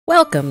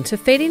Welcome to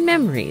Fading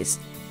Memories,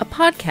 a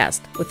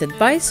podcast with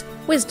advice,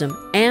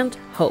 wisdom, and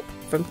hope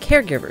from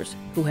caregivers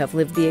who have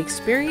lived the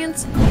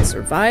experience and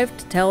survived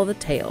to tell the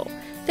tale.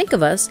 Think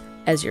of us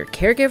as your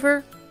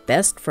caregiver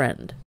best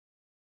friend.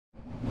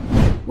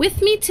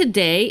 With me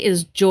today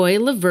is Joy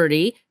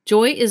Loverde.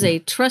 Joy is a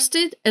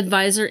trusted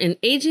advisor in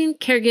aging,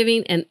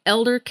 caregiving, and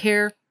elder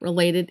care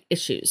related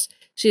issues.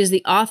 She is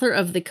the author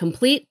of the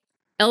Complete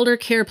Elder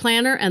Care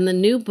Planner and the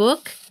new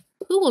book,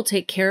 Who Will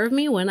Take Care of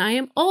Me When I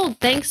Am Old?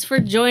 Thanks for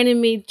joining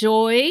me,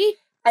 Joy.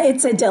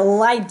 It's a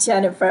delight,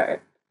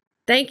 Jennifer.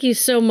 Thank you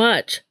so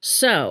much.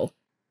 So,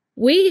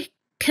 we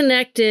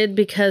connected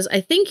because I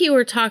think you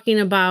were talking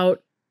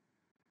about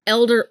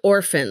elder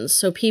orphans,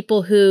 so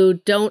people who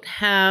don't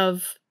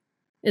have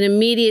an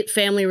immediate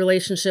family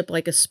relationship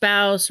like a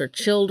spouse or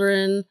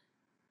children.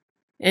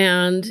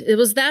 And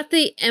was that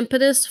the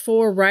impetus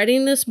for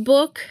writing this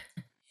book?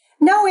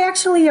 No,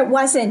 actually, it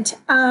wasn't.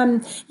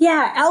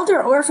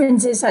 Elder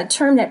orphans is a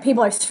term that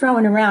people are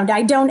throwing around.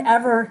 I don't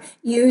ever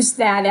use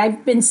that.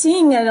 I've been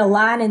seeing it a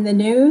lot in the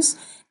news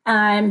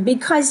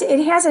because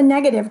it has a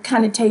negative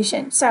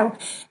connotation. So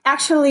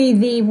actually,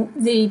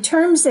 the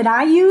terms that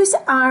I use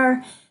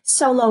are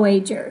solo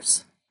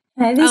agers.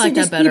 I like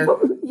that better.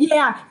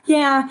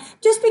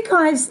 Just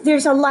because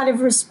there's a lot of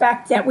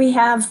respect that we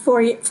have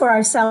for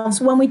ourselves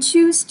when we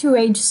choose to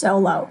age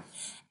solo.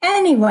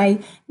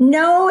 Anyway,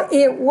 no,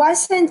 it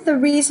wasn't the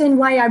reason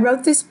why I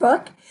wrote this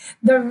book.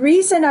 The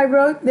reason I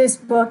wrote this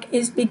book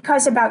is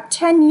because about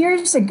 10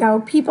 years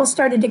ago, people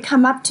started to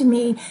come up to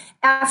me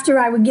after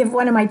I would give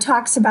one of my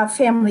talks about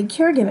family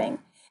caregiving.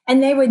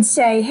 And they would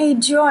say, "Hey,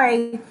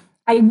 Joy,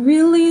 I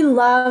really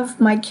love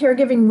my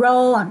caregiving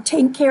role. I'm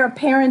taking care of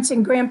parents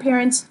and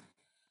grandparents,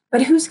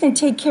 but who's going to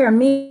take care of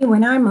me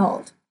when I'm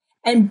old?"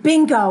 And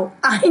bingo,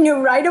 I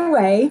knew right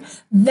away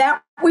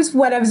that was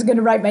what I was going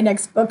to write my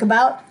next book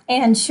about.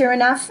 And sure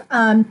enough,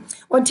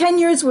 10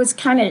 years was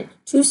kind of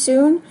too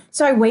soon.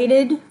 So I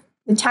waited.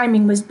 The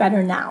timing was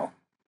better now.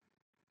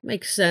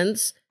 Makes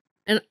sense.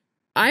 And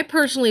I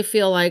personally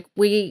feel like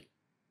we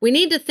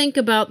need to think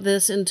about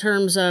this in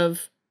terms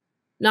of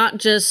not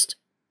just,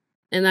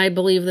 and I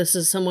believe this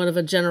is somewhat of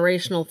a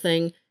generational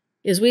thing,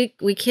 is we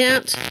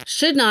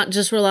should not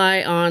just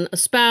rely on a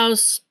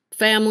spouse,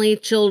 family,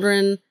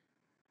 children,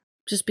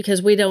 just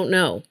because we don't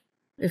know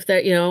if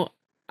that,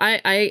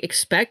 I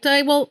expect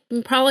I will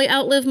probably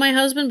outlive my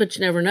husband, but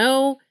you never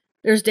know.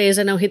 There's days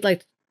I know he'd like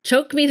to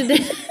choke me to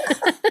death.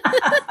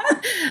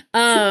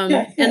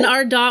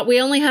 And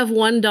we only have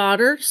one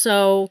daughter,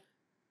 so,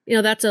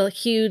 that's a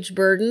huge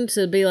burden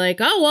to be like,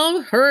 oh,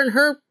 well, her and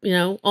her,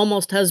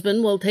 almost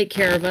husband will take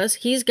care of us.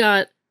 He's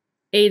got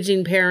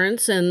aging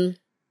parents and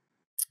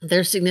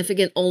they're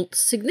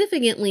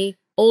significantly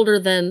older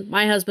than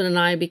my husband and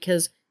I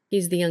because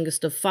he's the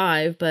youngest of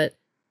 5, but,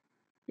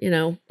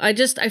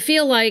 I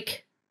feel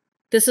like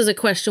this is a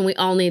question we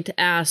all need to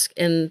ask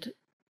and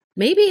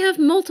maybe have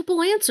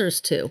multiple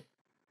answers to.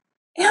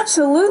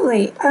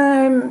 Absolutely.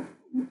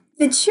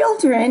 The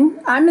children,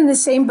 I'm in the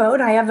same boat.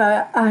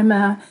 I'm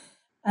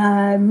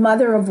a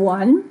mother of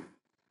one.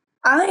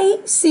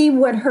 I see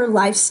what her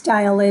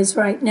lifestyle is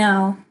right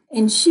now,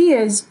 and she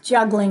is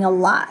juggling a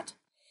lot.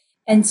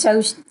 And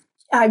so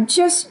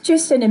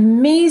just an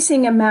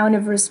amazing amount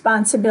of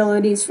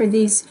responsibilities for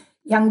these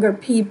younger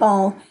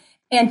people.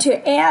 And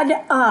to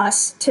add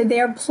us to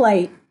their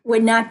plate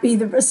would not be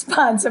the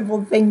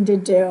responsible thing to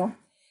do.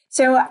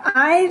 So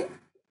I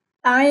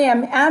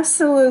am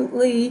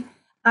absolutely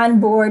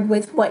on board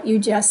with what you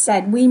just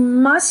said. We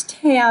must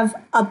have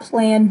a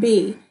plan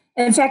B.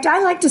 And in fact, I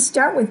like to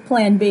start with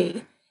plan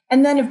B.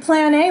 And then if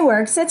plan A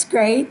works, that's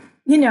great,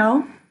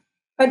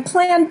 But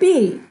plan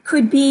B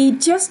could be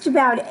just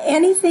about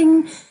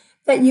anything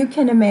that you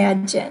can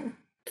imagine.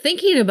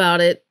 Thinking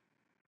about it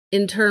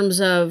in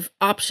terms of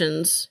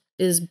options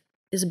is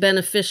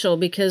beneficial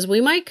because we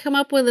might come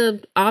up with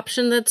an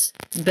option that's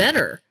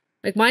better.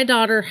 Like my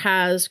daughter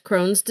has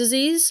Crohn's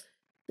disease,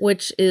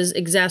 which is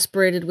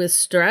exacerbated with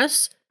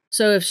stress.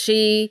 So if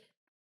she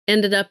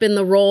ended up in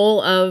the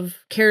role of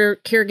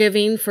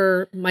caregiving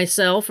for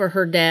myself or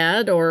her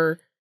dad or,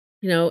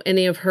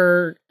 any of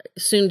her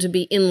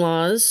soon-to-be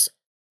in-laws,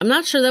 I'm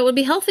not sure that would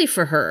be healthy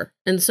for her.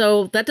 And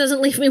so that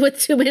doesn't leave me with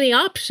too many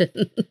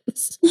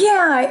options.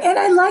 Yeah, and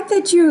I like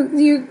that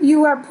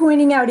you are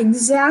pointing out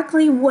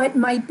exactly what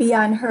might be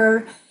on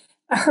her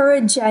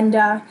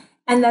agenda.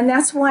 And then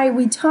that's why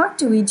we talk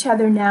to each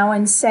other now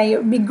and say, it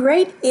would be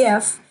great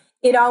if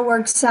it all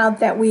works out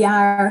that we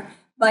are,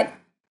 but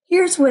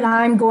here's what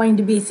I'm going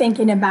to be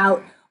thinking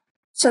about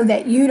so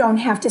that you don't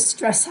have to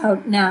stress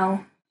out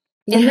now.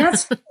 And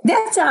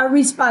that's our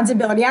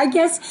responsibility. I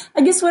guess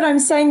what I'm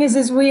saying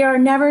is we are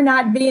never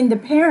not being the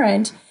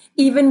parent,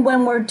 even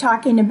when we're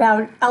talking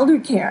about elder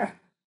care.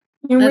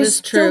 And we're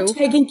still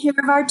taking care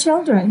of our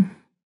children.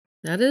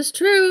 That is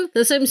true.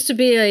 This seems to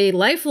be a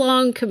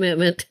lifelong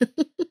commitment.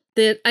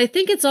 That I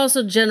think it's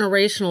also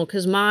generational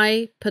because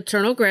my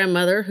paternal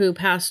grandmother, who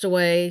passed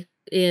away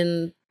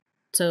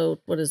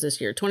what is this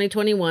year,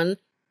 2021,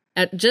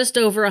 at just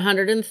over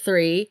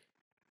 103,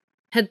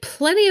 had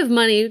plenty of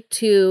money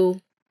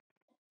to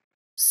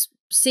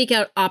seek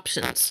out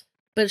options,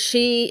 but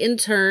she in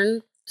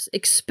turn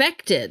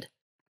expected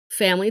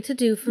family to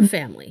do for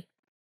family.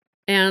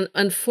 And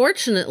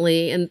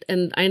unfortunately,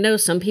 and I know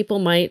some people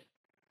might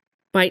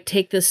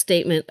take this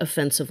statement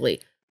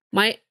offensively.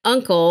 My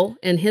uncle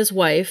and his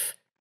wife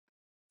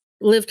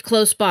lived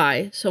close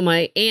by, so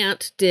my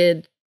aunt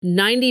did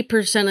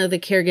 90% of the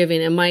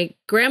caregiving, and my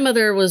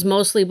grandmother was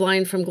mostly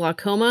blind from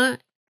glaucoma,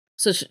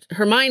 so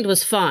her mind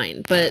was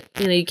fine. But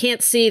you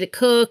can't see to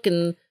cook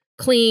and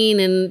clean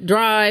and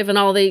drive and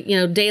all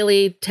the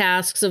daily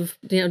tasks of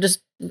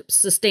just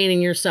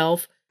sustaining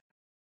yourself.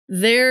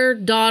 Their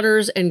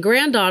daughters and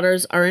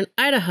granddaughters are in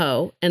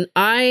Idaho, and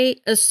I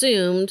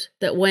assumed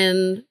that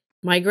when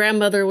my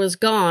grandmother was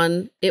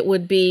gone, it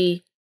would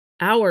be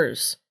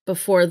hours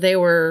before they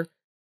were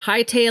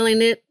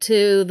hightailing it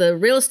to the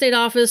real estate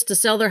office to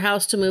sell their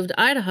house to move to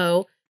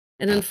Idaho.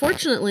 And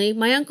unfortunately,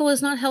 my uncle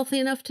is not healthy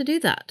enough to do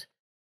that.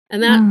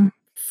 And that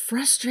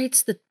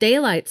frustrates the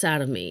daylights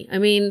out of me. I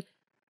mean,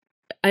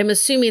 I'm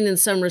assuming in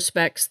some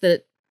respects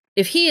that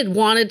if he had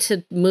wanted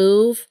to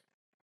move,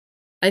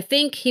 I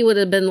think he would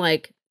have been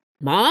like,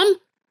 Mom,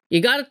 you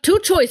got two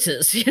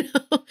choices,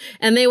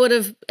 and he would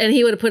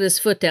have put his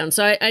foot down.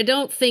 So I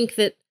don't think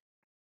that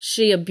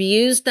she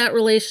abused that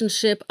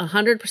relationship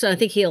 100%. I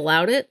think he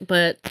allowed it,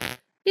 but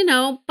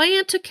my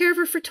aunt took care of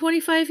her for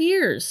 25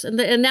 years,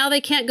 and now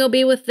they can't go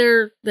be with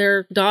their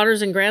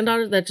daughters and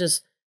granddaughters. That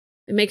just,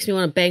 it makes me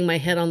want to bang my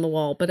head on the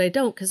wall, but I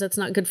don't, because that's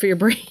not good for your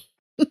brain.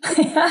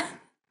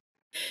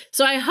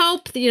 So I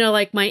hope,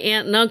 like my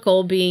aunt and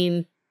uncle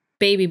being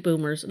baby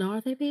boomers. No,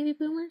 are they baby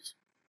boomers?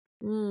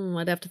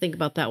 I'd have to think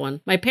about that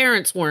one. My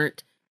parents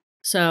weren't,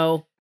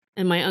 and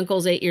my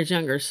uncle's 8 years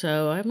younger,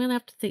 so I'm going to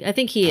have to think. I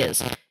think he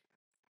is.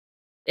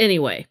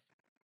 Anyway,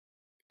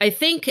 I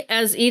think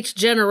as each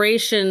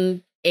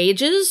generation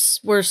ages,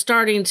 we're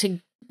starting to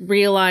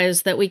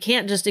realize that we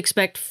can't just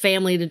expect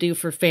family to do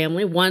for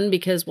family. One,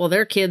 because,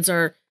 their kids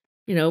are,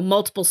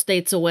 multiple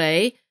states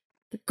away.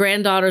 The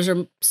granddaughters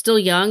are still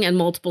young and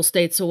multiple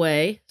states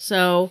away.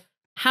 So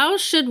how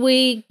should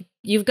we,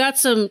 your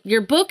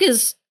book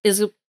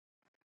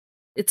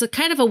it's a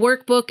kind of a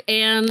workbook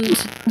and,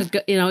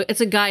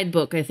 it's a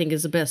guidebook, I think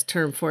is the best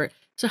term for it.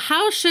 So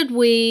how should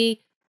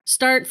we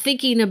start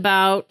thinking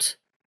about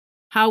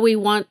how we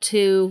want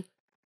to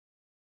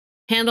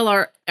handle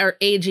our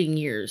aging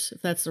years,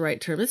 if that's the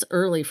right term? It's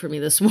early for me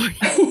this morning.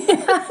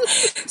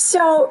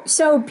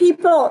 So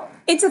people,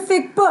 it's a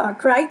thick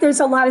book, right? There's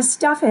a lot of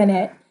stuff in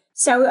it.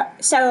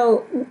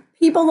 So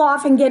people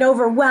often get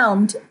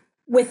overwhelmed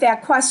with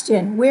that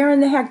question, where in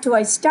the heck do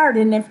I start?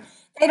 And if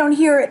they don't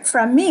hear it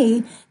from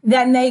me,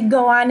 then they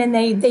go on and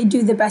they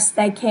do the best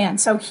they can.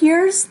 So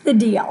here's the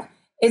deal.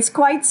 It's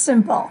quite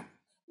simple.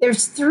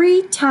 There's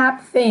 3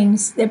 top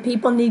things that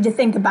people need to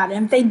think about.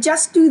 And if they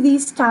just do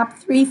these top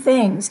 3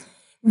 things,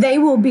 they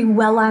will be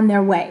well on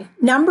their way.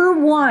 Number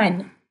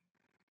 1,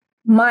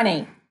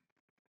 money.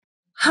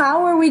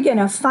 How are we going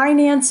to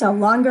finance a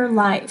longer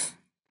life?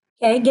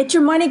 Okay, get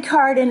your money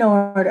card in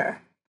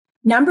order.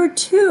 Number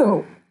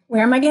 2,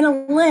 where am I going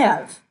to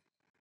live?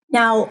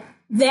 Now,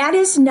 that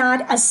is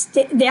not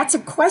that's a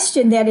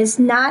question that is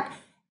not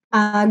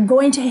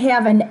going to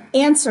have an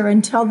answer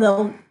until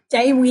the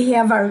day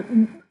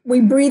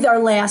we breathe our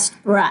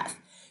last breath.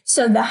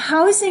 So the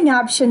housing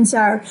options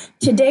are,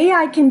 today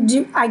I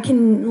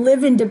can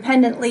live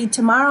independently.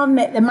 Tomorrow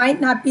that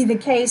might not be the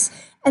case.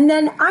 And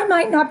then I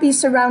might not be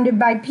surrounded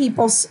by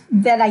people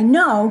that I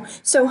know.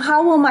 So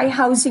how will my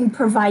housing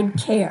provide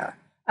care?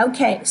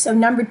 Okay, so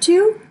number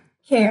 2,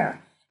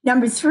 care.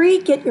 Number 3,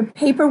 get your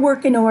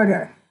paperwork in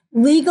order.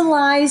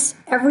 Legalize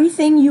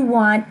everything you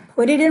want,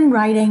 put it in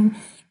writing,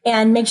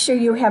 and make sure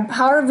you have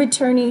power of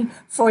attorney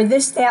for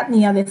this, that, and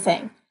the other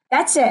thing.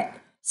 That's it.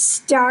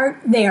 Start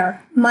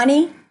there.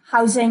 Money,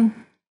 housing,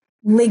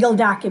 legal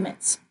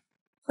documents.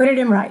 Put it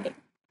in writing.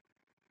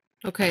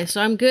 Okay,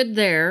 so I'm good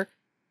there.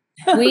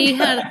 We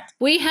had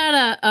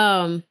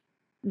a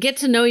get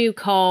to know you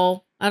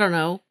call, I don't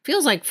know,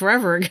 feels like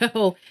forever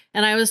ago,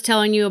 and I was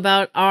telling you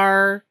about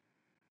our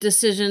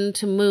decision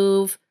to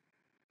move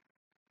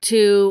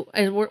to,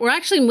 and we're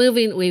actually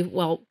moving,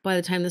 by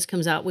the time this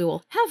comes out, we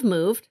will have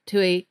moved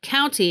to a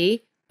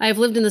county. I have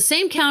lived in the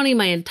same county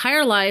my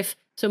entire life,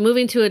 so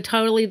moving to a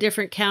totally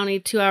different county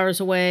 2 hours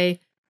away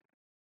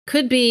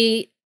could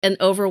be an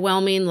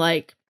overwhelming,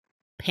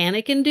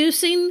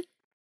 panic-inducing.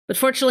 But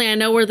fortunately, I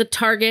know where the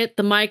Target,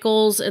 the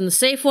Michaels, and the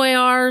Safeway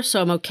are,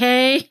 so I'm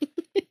okay.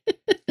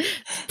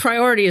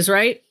 Priorities,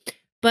 right?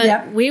 But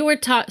yep. We were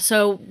taught,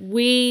 so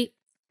we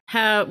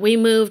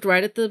moved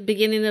right at the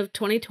beginning of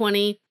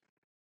 2020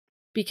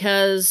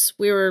 because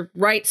we were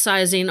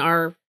right-sizing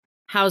our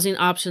housing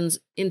options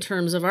in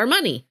terms of our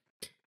money.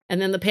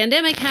 And then the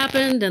pandemic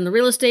happened and the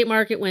real estate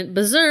market went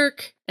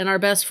berserk. And our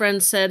best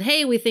friend said,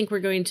 hey, we think we're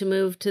going to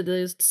move to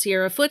the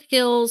Sierra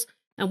foothills.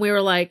 And we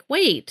were like,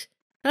 wait,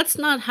 that's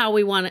not how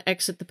we want to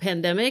exit the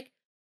pandemic.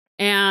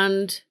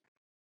 And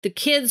the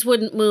kids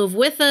wouldn't move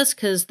with us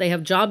because they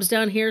have jobs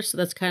down here. So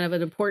that's kind of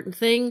an important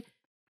thing.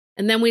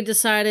 And then we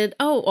decided,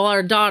 oh, well,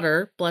 our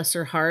daughter, bless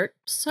her heart,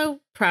 so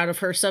proud of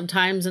her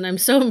sometimes, and I'm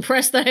so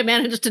impressed that I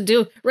managed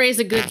to raise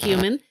a good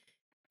human.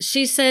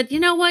 She said, you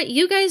know what?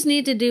 You guys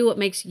need to do what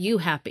makes you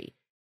happy.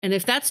 And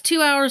if that's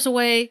 2 hours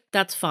away,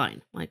 that's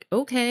fine. I'm like,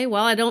 okay,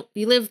 well,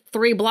 you live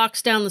 3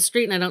 blocks down the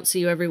street and I don't see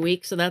you every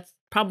week. So that's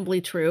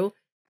probably true.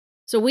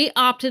 So we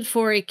opted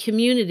for a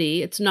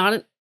community. It's not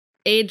an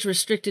age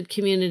restricted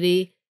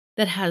community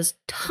that has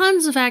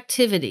tons of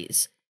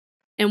activities.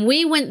 And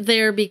we went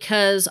there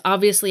because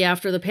obviously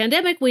after the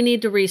pandemic, we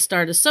need to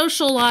restart a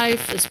social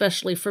life,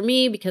 especially for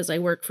me because I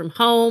work from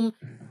home.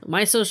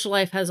 My social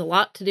life has a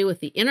lot to do with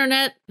the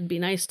internet. It'd be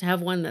nice to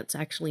have one that's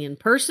actually in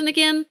person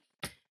again.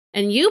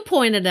 And you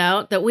pointed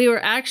out that we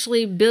were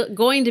actually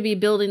going to be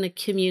building a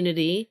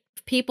community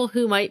of people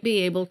who might be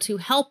able to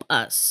help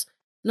us.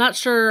 Not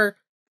sure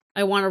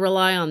I want to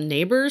rely on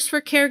neighbors for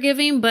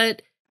caregiving,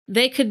 but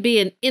they could be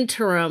an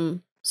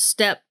interim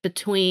step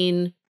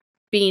between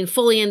being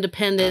fully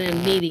independent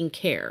and needing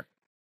care.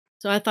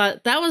 So I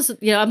thought that was,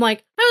 I'm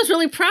like, I was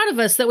really proud of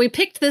us that we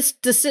picked this,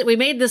 we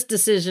made this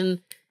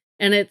decision,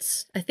 and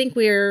I think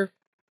we're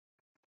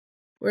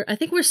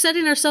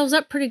setting ourselves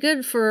up pretty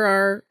good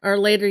for our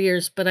later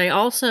years. But I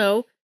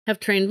also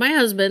have trained my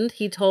husband.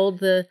 He told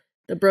the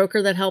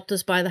broker that helped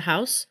us buy the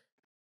house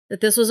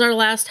that this was our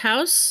last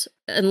house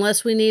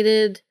unless we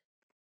needed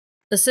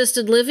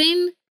assisted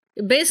living.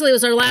 Basically, it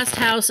was our last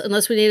house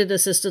unless we needed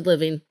assisted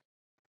living.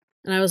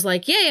 And I was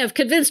like, yay, I've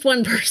convinced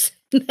one person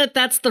that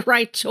that's the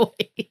right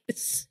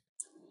choice.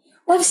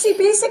 Well, see,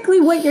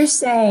 basically what you're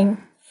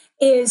saying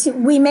is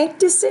we make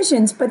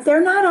decisions, but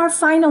they're not our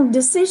final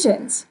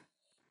decisions.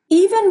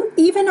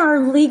 Even our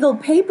legal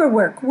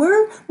paperwork,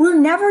 we're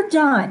never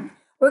done.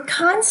 We're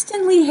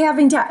constantly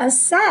having to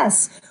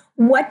assess,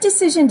 what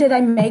decision did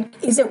I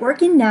make? Is it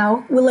working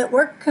now? Will it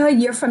work a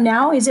year from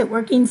now? Is it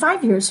working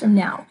 5 years from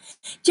now?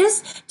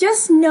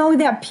 Just know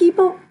that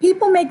people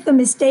make the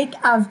mistake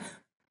of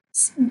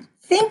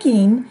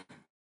thinking,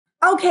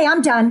 okay,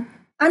 I'm done.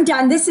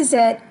 This is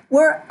it.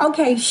 I'm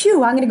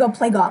going to go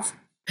play golf.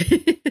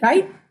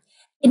 Right?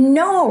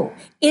 No,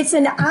 it's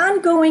an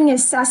ongoing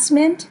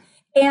assessment.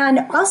 And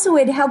also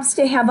it helps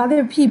to have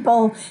other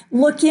people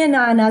look in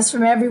on us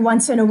from every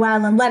once in a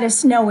while and let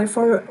us know if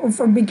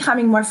we're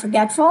becoming more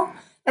forgetful.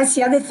 That's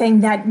the other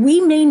thing that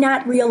we may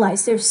not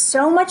realize. There's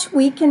so much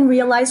we can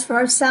realize for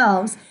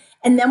ourselves.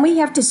 And then we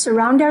have to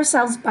surround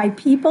ourselves by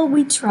people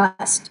we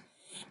trust.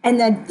 And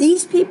that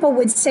these people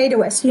would say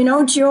to us,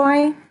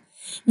 Joy,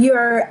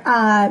 you're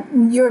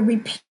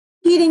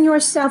repeating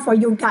yourself, or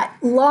you got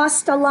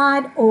lost a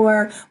lot,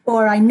 or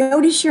I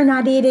notice you're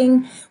not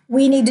eating.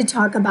 We need to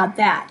talk about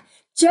that.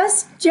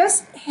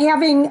 Just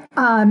having,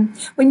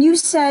 when you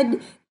said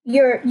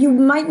you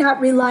might not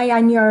rely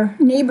on your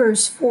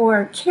neighbors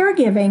for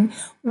caregiving,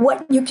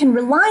 what you can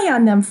rely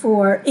on them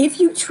for, if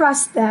you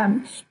trust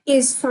them,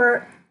 is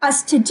for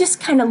us to just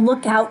kind of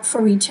look out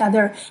for each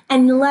other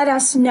and let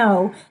us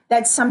know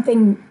that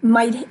something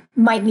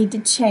might need to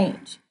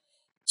change.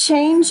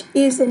 Change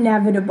is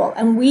inevitable,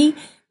 and we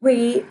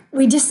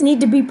just need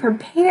to be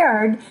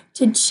prepared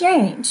to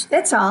change.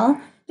 That's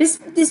all.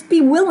 Just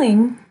be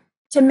willing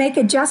to make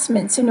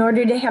adjustments in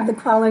order to have the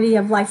quality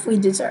of life we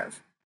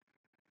deserve.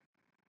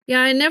 Yeah,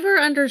 I never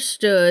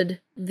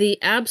understood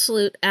the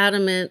absolute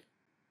adamant,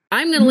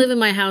 I'm going to live in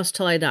my house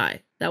till I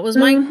die. That was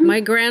my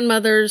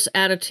grandmother's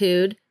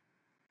attitude.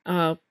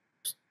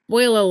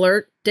 Spoiler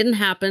alert, didn't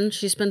happen.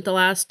 She spent the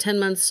last 10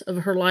 months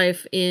of her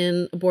life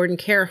in a board and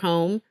care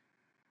home.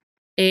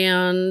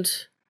 And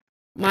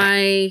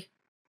my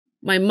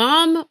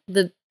mom,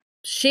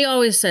 she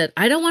always said,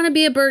 I don't want to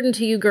be a burden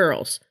to you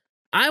girls.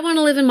 I want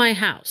to live in my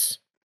house.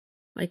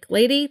 Like,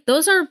 lady,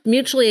 those are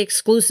mutually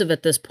exclusive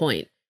at this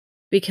point.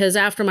 Because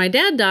after my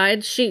dad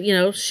died, she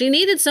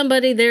needed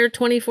somebody there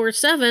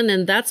 24/7,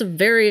 and that's a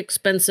very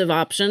expensive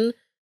option.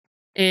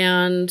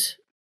 And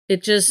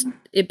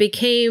it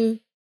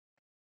became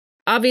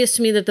obvious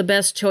to me that the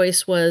best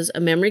choice was a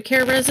memory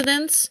care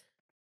residence.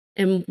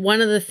 And one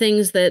of the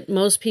things that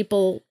most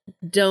people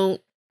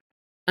don't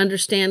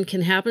understand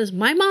can happen is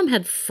my mom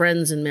had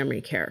friends in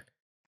memory care.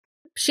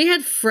 She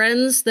had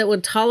friends that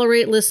would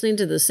tolerate listening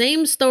to the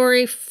same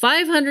story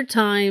 500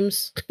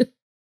 times,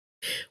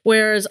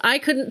 whereas I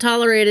couldn't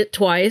tolerate it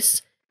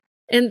twice.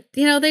 And,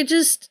 she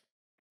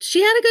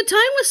had a good time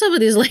with some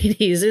of these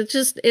ladies.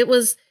 It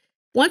was,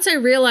 once I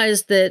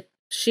realized that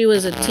she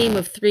was a team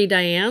of 3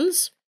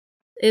 Dianes,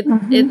 it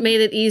made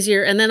it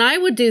easier. And then I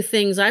would do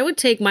things. I would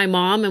take my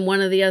mom, and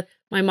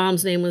my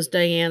mom's name was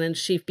Diane, and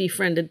she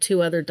befriended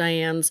 2 other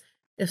Dianes.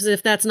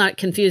 If that's not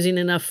confusing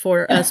enough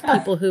for us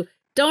people who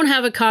don't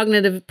have a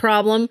cognitive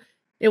problem,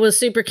 it was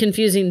super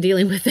confusing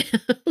dealing with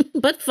them,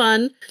 but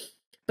fun.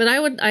 But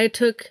I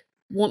took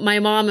my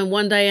mom and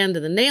 1 Diane to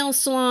the nail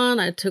salon.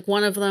 I took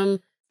one of them.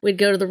 We'd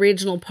go to the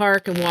regional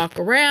park and walk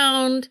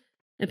around,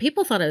 and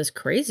people thought I was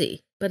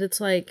crazy. But it's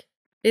like,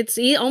 it's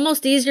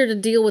almost easier to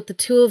deal with the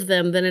 2 of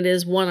them than it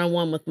is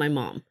one-on-one with my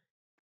mom.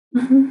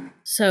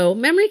 So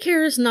memory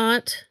care is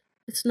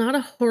it's not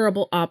a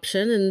horrible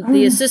option. And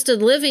the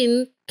assisted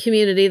living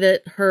community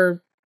that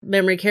her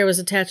memory care was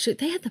attached to,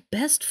 they had the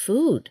best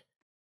food,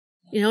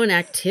 and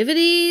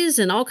activities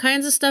and all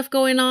kinds of stuff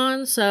going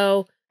on.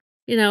 So,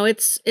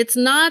 it's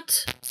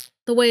not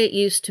the way it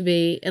used to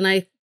be. And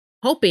I'm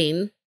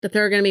hoping that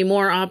there are going to be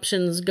more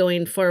options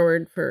going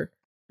forward for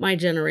my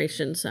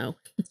generation. So,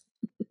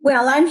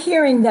 well, I'm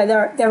hearing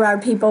that there are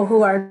people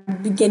who are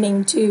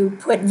beginning to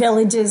put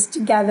villages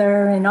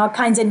together and all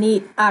kinds of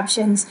neat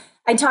options.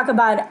 I talk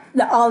about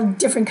all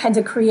different kinds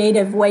of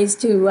creative ways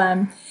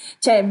to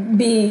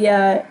be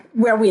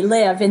where we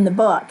live in the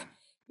book,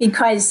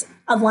 because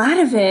a lot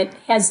of it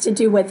has to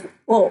do with,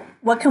 well,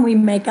 what can we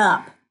make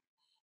up?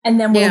 And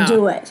then we'll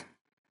do it.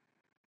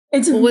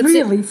 It's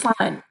really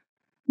fun.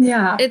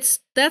 Yeah.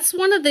 That's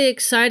one of the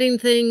exciting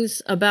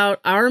things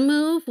about our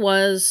move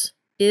was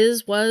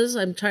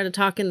I'm trying to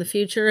talk in the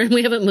future and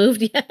we haven't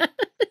moved yet.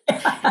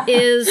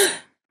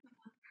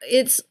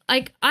 It's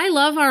like, I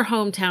love our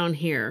hometown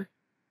here,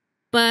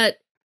 but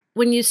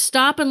when you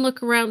stop and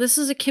look around, this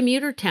is a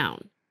commuter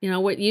town.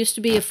 What used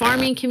to be a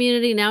farming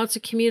community, now it's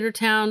a commuter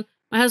town.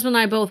 My husband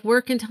and I both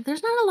work in town.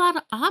 There's not a lot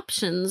of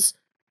options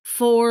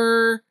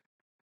for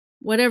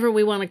whatever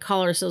we want to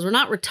call ourselves. We're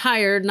not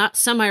retired, not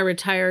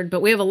semi-retired,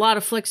 but we have a lot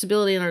of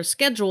flexibility in our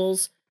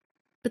schedules.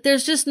 But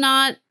there's just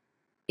not,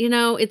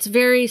 it's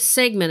very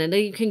segmented.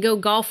 You can go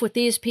golf with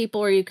these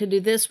people, or you could do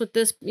this with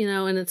this,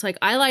 and it's like,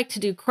 I like to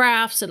do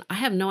crafts, and I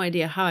have no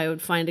idea how I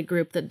would find a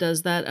group that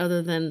does that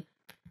other than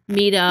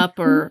Meetup,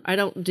 or I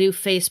don't do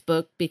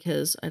Facebook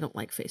because I don't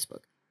like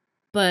Facebook.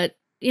 But,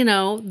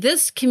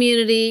 this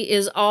community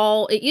is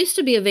it used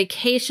to be a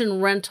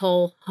vacation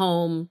rental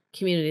home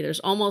community. There's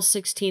almost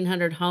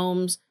 1,600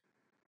 homes.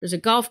 There's a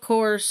golf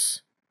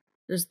course.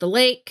 There's the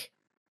lake,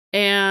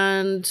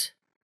 and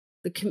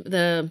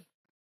I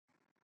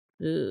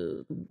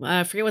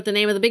forget what the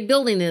name of the big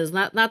building is.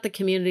 Not the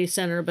community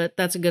center, but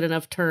that's a good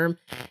enough term.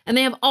 And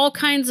they have all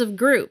kinds of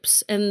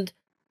groups. And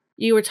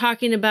you were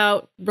talking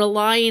about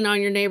relying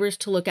on your neighbors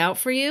to look out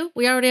for you.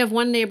 We already have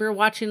one neighbor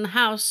watching the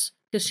house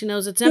because she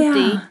knows it's empty.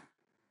 Yeah.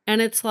 And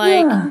it's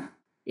like,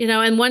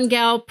 and one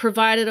gal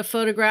provided a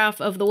photograph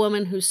of the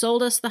woman who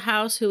sold us the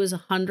house, who is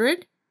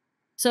 100.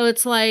 So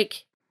it's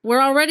like,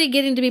 we're already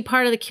getting to be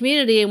part of the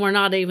community and we're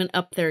not even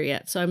up there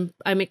yet. So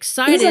I'm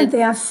excited. Isn't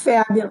that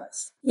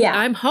fabulous? Yeah.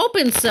 I'm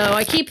hoping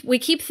so. We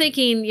keep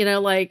thinking,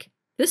 like,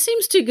 this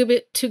seems too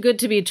good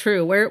to be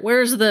true.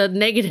 Where's the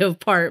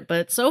negative part?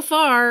 But so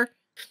far,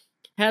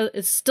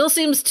 it still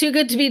seems too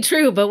good to be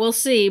true, but we'll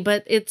see.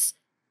 But it's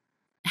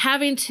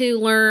having to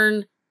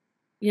learn,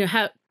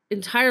 how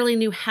entirely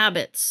new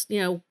habits,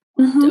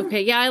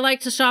 Okay, yeah, I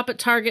like to shop at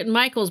Target and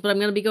Michael's, but I'm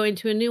going to be going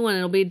to a new one.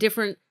 It'll be a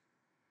different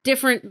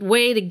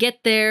way to get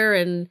there,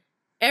 and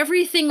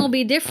everything will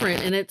be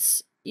different. And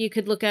you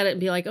could look at it and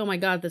be like, oh my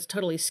God, that's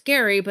totally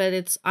scary.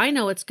 But I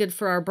know it's good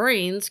for our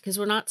brains because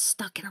we're not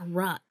stuck in a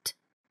rut.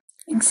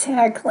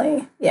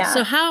 Exactly. Yeah.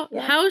 So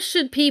how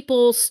should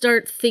people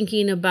start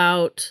thinking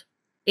about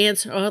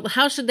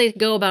how should they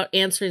go about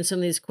answering some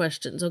of these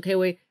questions?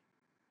 Okay,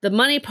 the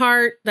money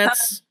part,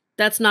 that's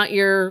not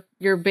your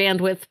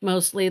bandwidth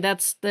mostly.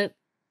 That's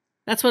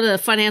what a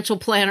financial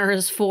planner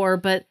is for.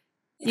 But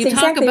you talk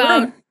exactly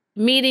about right.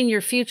 Meeting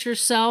your future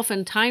self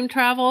and time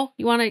travel.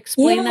 You want to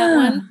explain that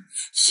one?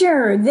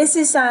 Sure. This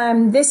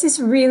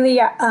is really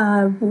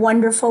a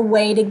wonderful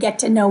way to get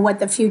to know what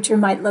the future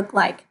might look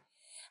like.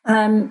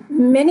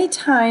 Many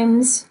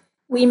times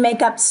we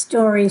make up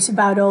stories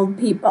about old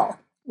people.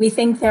 We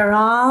think they're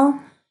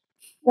all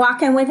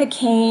walking with a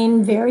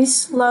cane, very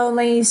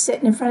slowly,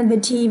 sitting in front of the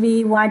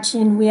TV,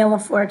 watching Wheel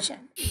of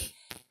Fortune.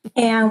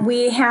 And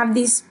we have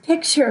these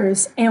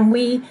pictures, and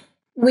we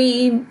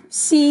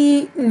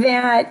see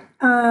that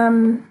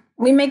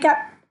we make up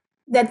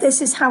that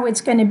this is how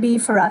it's going to be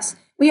for us.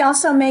 We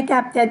also make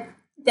up that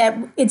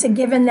it's a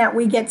given that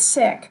we get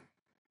sick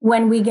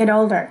when we get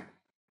older.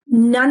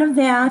 None of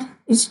that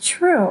is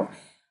true.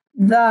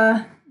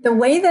 The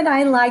way that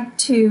I like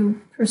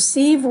to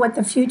perceive what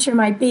the future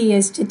might be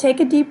is to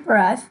take a deep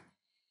breath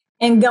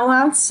and go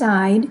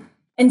outside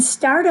and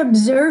start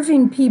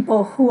observing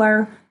people who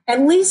are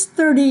at least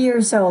 30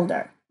 years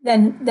older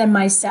than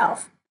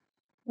myself.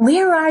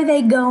 Where are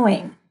they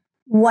going?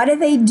 What are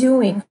they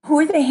doing? Who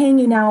are they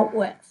hanging out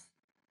with?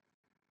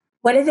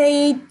 What are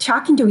they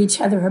talking to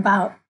each other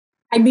about?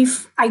 I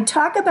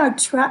talk about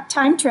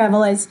time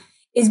travel as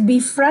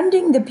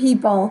befriending the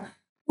people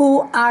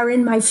who are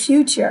in my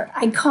future.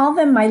 I call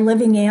them my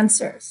living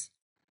answers.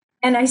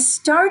 And I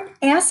start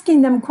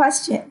asking them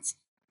questions.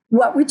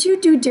 What would you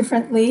do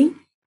differently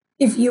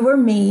if you were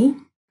me?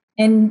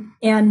 And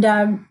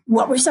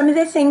what were some of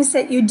the things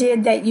that you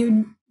did that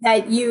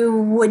you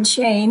would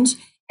change?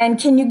 And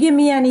can you give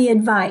me any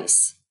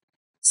advice?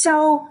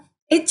 So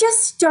it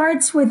just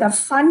starts with a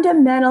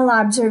fundamental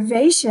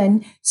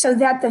observation so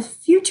that the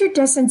future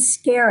doesn't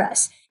scare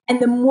us. And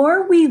the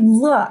more we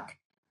look,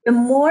 the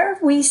more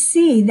we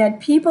see that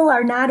people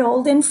are not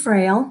old and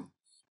frail.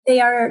 They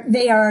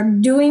are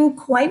doing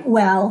quite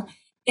well.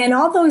 And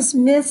all those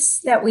myths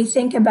that we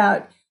think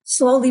about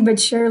slowly but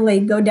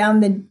surely go down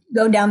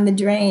the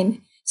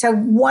drain. So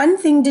one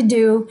thing to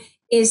do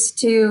is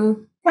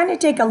to kind of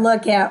take a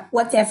look at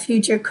what that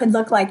future could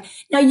look like.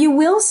 Now, you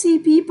will see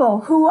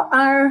people who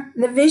are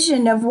the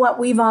vision of what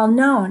we've all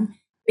known,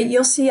 but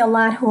you'll see a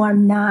lot who are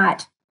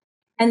not.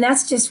 And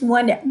that's just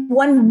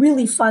one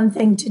really fun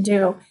thing to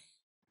do.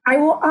 I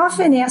will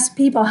often ask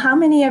people, how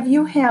many of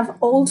you have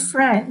old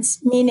friends,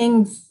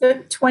 meaning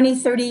 20,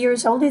 30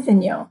 years older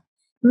than you?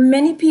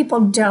 Many people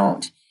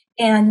don't.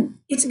 And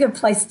it's a good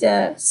place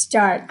to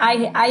start.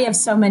 I have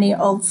so many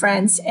old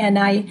friends, and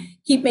I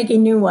keep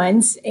making new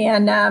ones.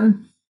 And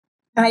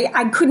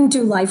I couldn't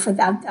do life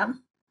without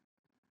them.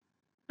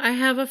 I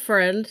have a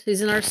friend,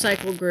 he's in our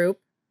cycle group,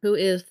 who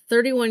is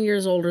 31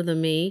 years older than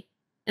me.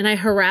 And I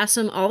harass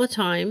him all the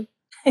time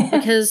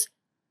because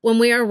when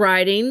we are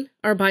riding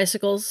our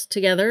bicycles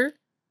together,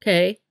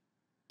 okay,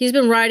 he's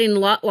been riding a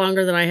lot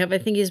longer than I have. I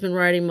think he's been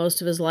riding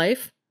most of his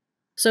life.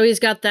 So he's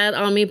got that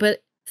on me,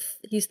 but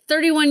he's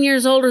 31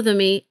 years older than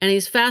me, and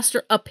he's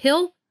faster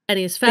uphill, and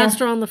he's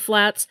faster on the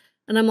flats.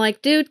 And I'm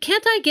like, dude,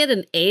 can't I get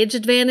an age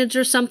advantage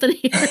or something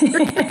here?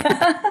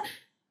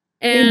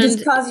 And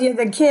just calls you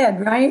the kid,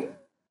 right?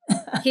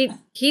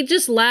 he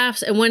just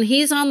laughs. And when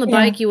he's on the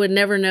bike, you would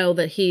never know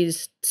that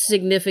he's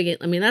significant.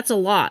 I mean, that's a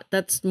lot.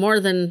 That's more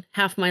than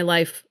half my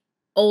life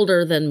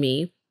older than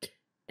me.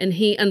 And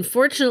he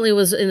unfortunately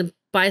was in a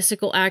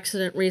bicycle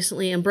accident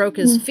recently and broke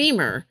his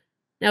femur.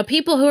 Now,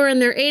 people who are in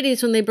their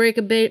 80s, when they break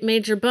a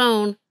major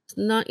bone, it's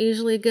not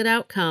usually a good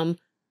outcome.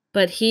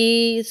 But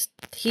he's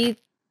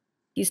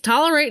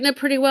tolerating it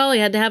pretty well. He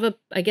had to have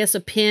I guess, a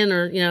pin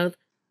or,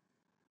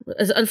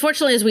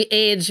 unfortunately, as we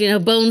age,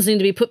 bones need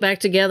to be put back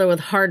together with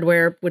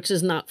hardware, which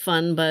is not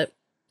fun. But,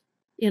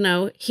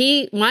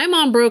 my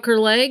mom broke her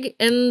leg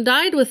and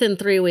died within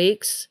 3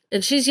 weeks.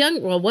 And she's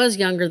was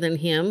younger than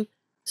him.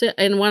 So,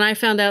 and when I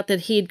found out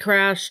that he'd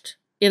crashed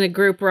in a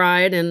group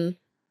ride and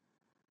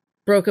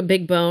broke a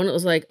big bone, it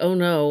was like, oh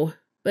no.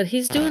 But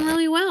he's doing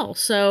really well.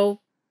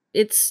 So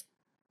it's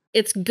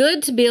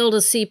good to be able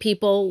to see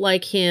people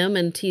like him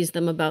and tease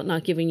them about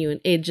not giving you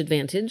an age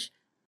advantage.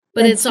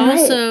 But it's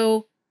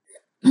also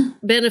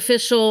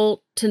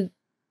beneficial to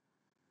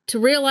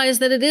realize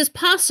that it is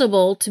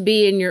possible to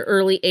be in your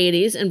early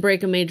 80s and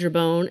break a major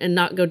bone and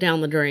not go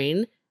down the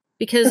drain.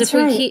 Because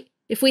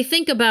if we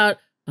think about,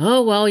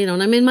 oh, well,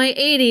 when I'm in my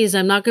 80s,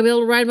 I'm not going to be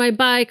able to ride my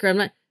bike, or I'm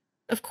not.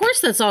 Of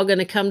course, that's all going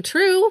to come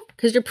true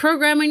because you're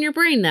programming your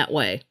brain that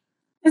way.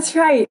 That's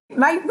right.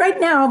 Right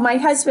now, my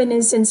husband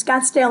is in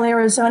Scottsdale,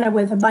 Arizona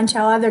with a bunch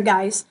of other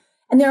guys,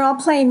 and they're all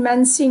playing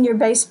men's senior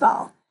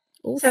baseball.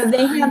 Oh, so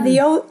they have the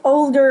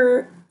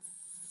older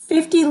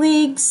 50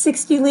 league,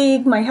 60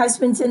 league. My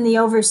husband's in the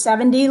over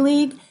 70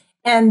 league.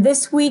 And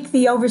this week,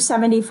 the over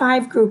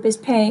 75 group is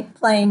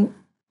playing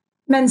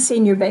men's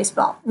senior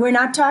baseball. We're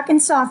not talking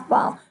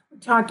softball. We're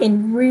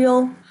talking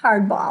real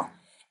hardball.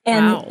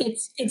 And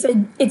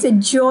it's a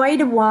joy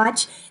to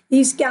watch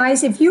these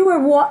guys. If you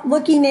were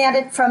looking at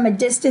it from a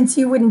distance,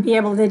 you wouldn't be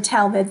able to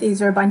tell that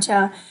these are a bunch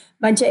of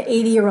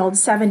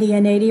 80-year-olds, 70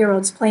 and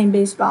 80-year-olds playing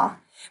baseball.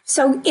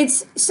 So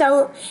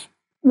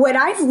what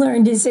I've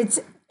learned is it's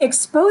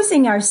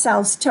exposing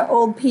ourselves to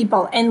old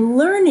people and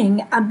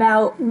learning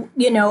about,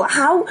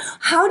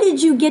 how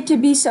did you get to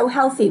be so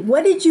healthy?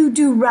 What did you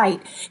do right?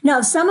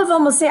 Now, some of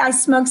them will say, I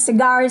smoke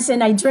cigars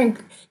and I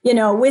drink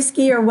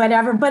whiskey or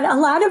whatever, but a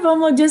lot of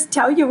them will just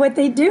tell you what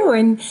they do,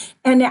 and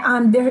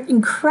they're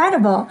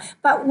incredible.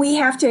 But we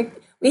have to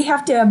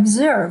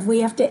observe,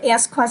 we have to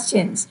ask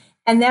questions,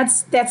 and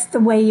that's the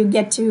way you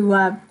get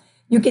to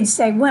you can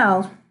say,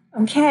 well,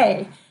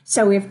 okay,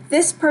 so if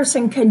this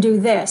person can do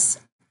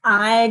this,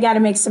 I got to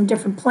make some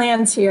different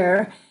plans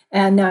here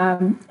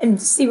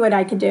and see what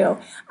I could do.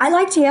 I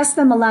like to ask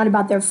them a lot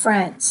about their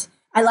friends.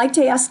 I like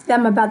to ask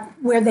them about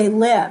where they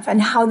live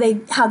and how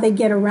they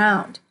get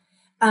around.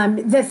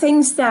 The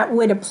things that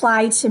would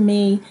apply to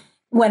me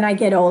when I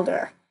get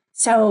older.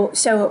 So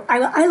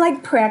I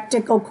like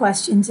practical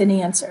questions and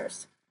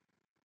answers.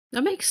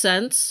 That makes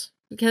sense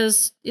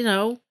because,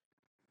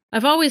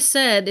 I've always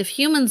said if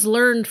humans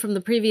learned from the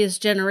previous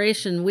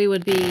generation, we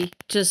would be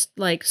just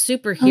like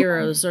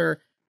superheroes or,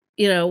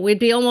 we'd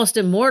be almost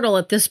immortal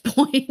at this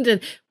point, and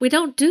we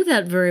don't do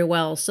that very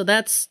well. So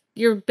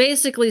you're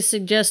basically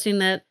suggesting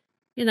that,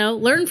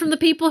 learn from the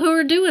people who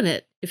are doing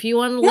it. If you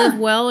want to live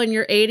well in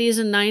your 80s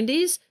and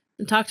 90s,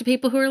 then talk to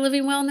people who are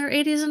living well in their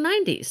 80s and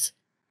 90s.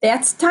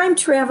 That's time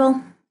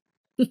travel.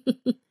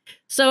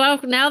 So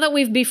now that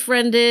we've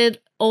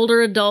befriended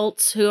older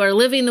adults who are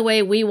living the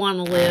way we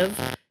want to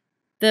live,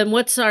 then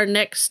what's our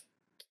next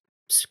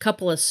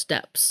couple of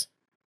steps?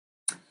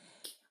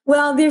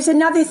 Well, there's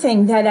another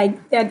thing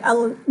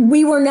that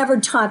we were never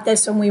taught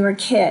this when we were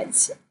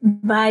kids,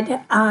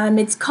 but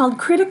it's called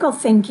critical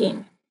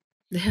thinking.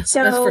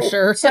 So, that's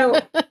for sure.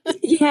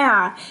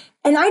 Yeah.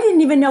 And I didn't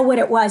even know what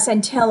it was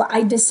until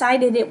I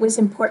decided it was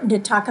important to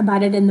talk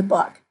about it in the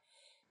book.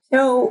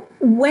 So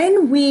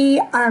when we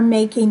are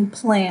making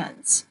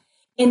plans,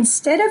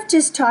 instead of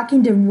just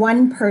talking to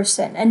one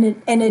person,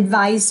 an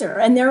advisor,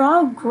 and they're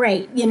all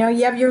great, you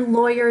have your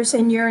lawyers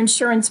and your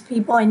insurance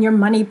people and your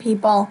money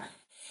people,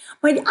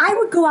 but I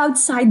would go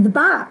outside the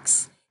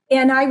box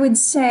And I would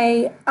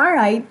say, all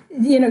right,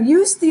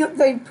 use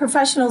the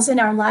professionals in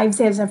our lives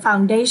as a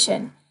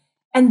foundation.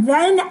 And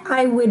then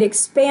I would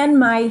expand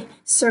my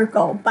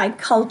circle by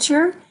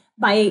culture,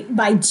 by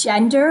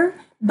gender,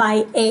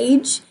 by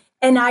age,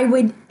 and I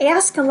would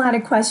ask a lot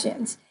of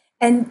questions.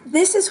 And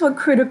this is what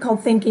critical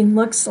thinking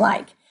looks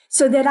like,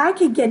 so that I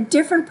could get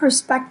different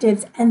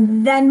perspectives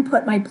and then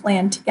put my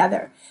plan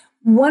together.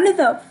 One of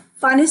the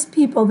funnest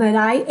people that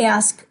I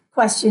ask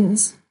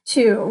questions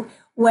to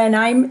when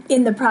I'm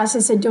in the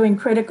process of doing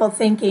critical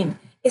thinking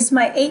is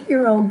my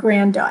 8-year-old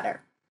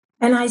granddaughter.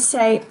 And I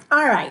say,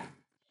 all right,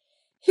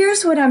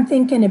 here's what I'm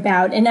thinking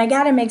about, and I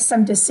got to make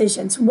some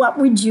decisions. What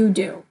would you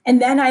do?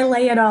 And then I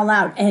lay it all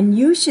out, and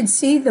you should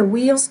see the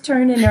wheels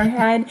turn in her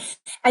head.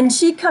 And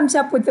she comes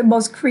up with the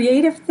most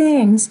creative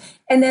things.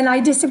 And then I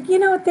just say,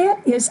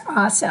 that is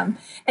awesome.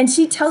 And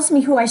she tells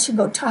me who I should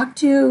go talk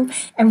to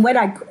and what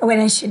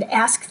I should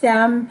ask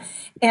them.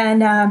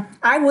 And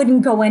I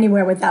wouldn't go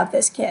anywhere without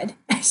this kid.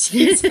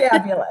 She's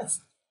fabulous.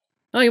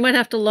 Oh, you might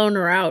have to loan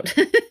her out.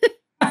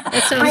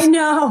 I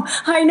know.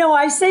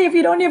 I say, if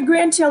you don't have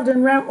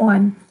grandchildren, rent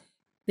one.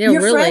 Yeah,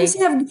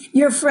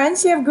 Your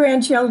friends have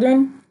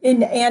grandchildren,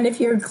 and if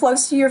you're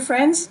close to your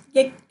friends,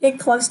 get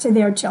close to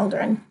their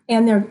children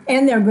and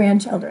their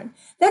grandchildren.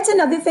 That's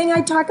another thing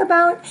I talk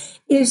about.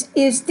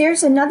 Is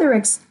there's another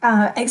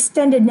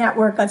extended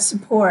network of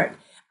support.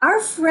 Our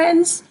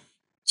friends'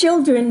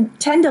 children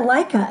tend to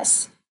like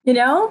us.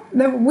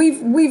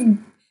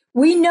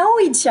 We know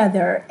each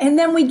other, and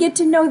then we get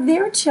to know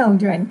their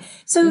children.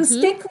 So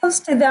stay close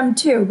to them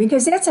too,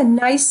 because that's a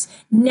nice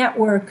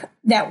network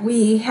that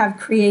we have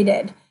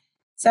created.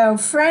 So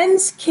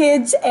friends,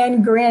 kids,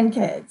 and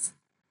grandkids,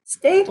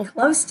 stay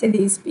close to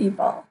these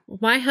people.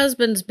 My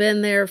husband's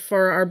been there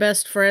for our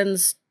best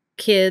friends'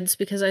 kids,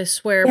 because I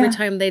swear every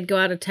time they'd go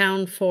out of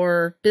town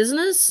for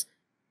business.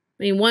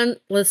 I mean,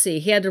 he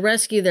had to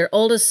rescue their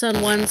oldest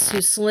son once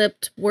who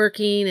slipped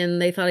working,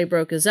 and they thought he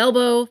broke his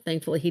elbow.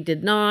 Thankfully, he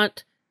did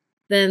not.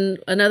 Then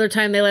another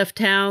time they left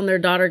town, their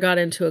daughter got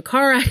into a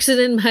car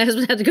accident. My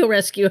husband had to go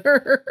rescue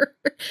her.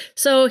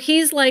 So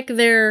he's like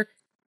their,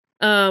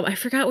 I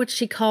forgot what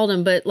she called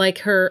him, but like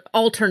her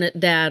alternate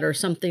dad or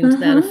something to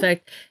that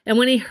effect. And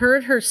when he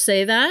heard her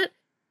say that,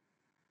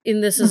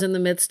 and this is in the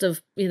midst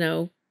of,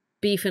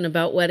 beefing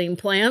about wedding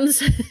plans,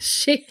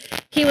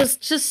 he was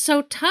just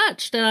so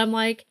touched. And I'm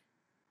like,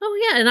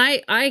 oh yeah.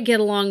 And I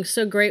get along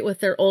so great with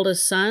their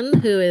oldest son,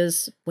 who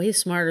is way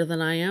smarter than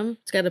I am.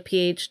 He's got a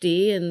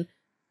PhD and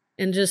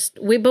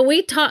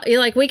we talk,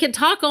 like, we can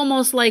talk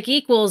almost like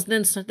equals.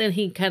 Then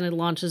he kind of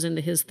launches into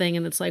his thing,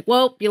 and it's like,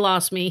 well, you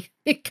lost me.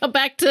 Come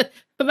back to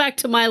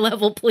my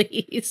level,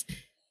 please.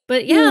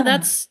 But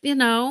that's,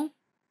 I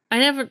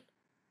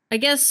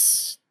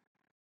guess,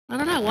 I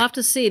don't know. We'll have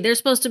to see. They're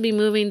supposed to be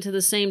moving to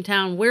the same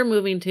town we're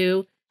moving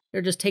to.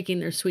 They're just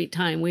taking their sweet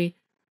time. We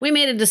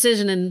made a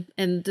decision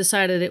and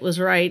decided it was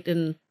right,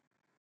 and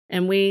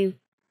we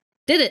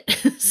did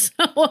it.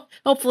 So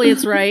hopefully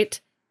it's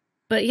right.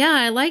 But yeah,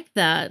 I like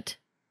that.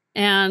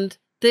 And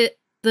the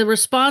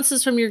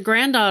responses from your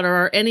granddaughter,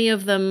 are any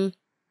of them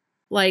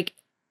like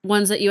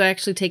ones that you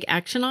actually take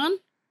action on?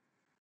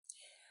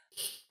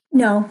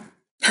 No.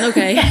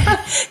 Okay.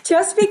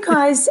 just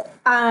because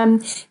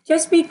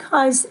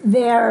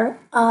they're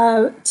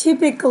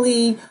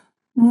typically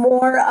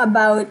more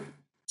about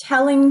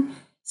telling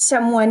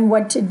someone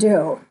what to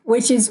do,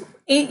 which is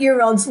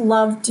 8-year-olds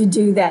love to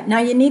do that. Now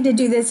you need to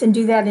do this and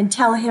do that and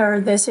tell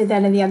her this or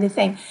that and the other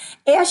thing.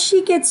 As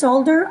she gets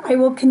older, I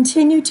will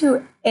continue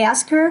to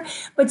ask her.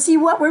 But see,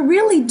 what we're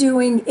really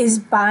doing is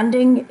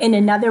bonding in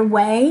another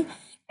way.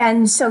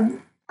 And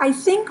so I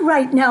think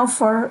right now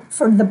for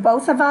the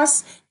both of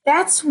us,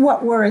 that's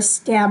what we're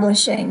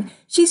establishing.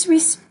 She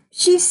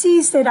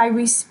sees that I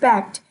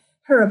respect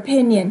her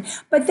opinion.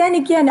 But then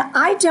again,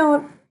 I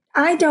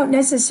don't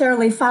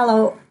necessarily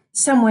follow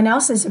someone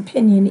else's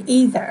opinion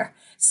either.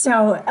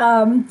 So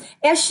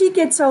as she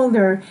gets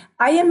older,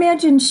 I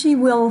imagine she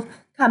will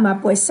come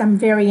up with some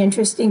very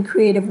interesting,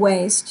 creative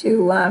ways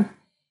to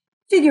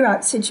figure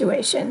out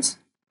situations.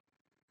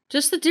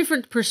 Just the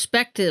different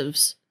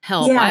perspectives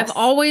help. Yes. I've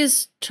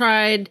always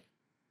tried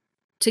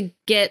to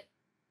get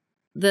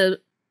the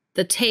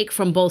take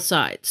from both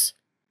sides.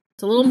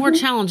 It's a little more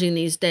challenging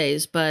these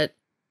days, but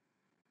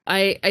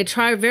I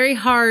try very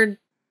hard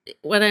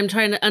when I'm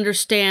trying to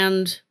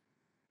understand,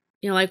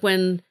 like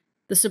when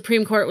the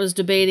Supreme Court was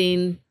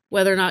debating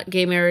whether or not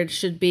gay marriage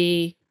should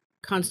be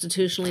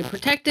constitutionally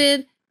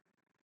protected.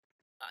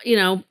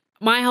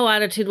 My whole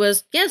attitude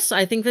was, yes,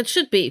 I think that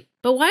should be.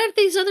 But why do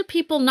these other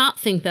people not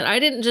think that? I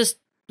didn't just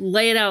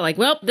lay it out like,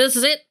 well, this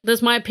is it. This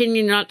is my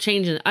opinion. You're not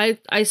changing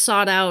it. I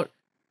sought out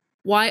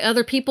why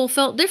other people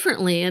felt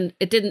differently. And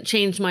it didn't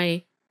change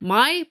my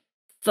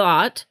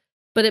thought,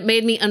 but it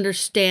made me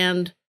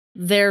understand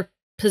their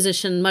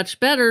position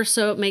much better.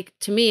 So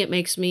it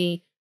makes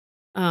me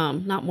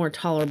not more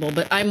tolerable,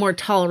 but I'm more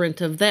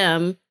tolerant of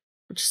them,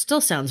 which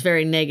still sounds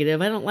very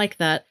negative. I don't like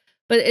that.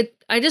 But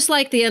I just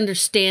like the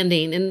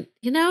understanding. And,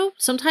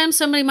 sometimes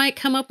somebody might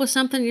come up with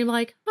something you're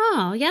like,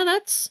 oh, yeah,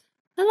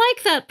 I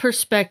like that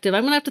perspective.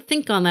 I'm going to have to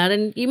think on that.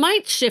 And you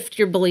might shift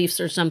your beliefs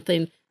or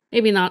something.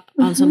 Maybe not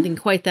on something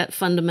quite that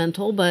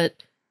fundamental, but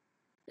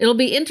it'll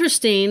be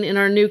interesting in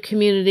our new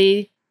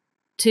community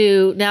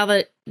to, now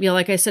that,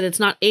 like I said, it's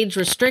not age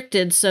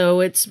restricted, so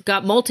it's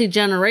got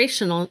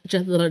generationals.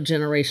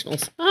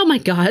 Oh my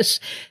gosh,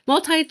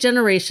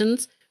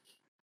 multi-generations.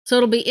 So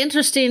it'll be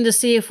interesting to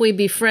see if we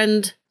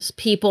befriend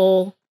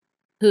people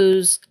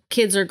whose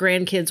kids or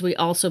grandkids we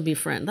also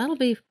befriend. That'll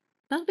be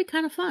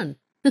kind of fun.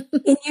 And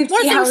you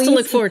More things to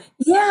look forward.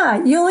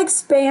 Yeah, you'll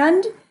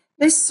expand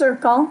this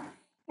circle,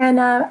 and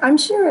I'm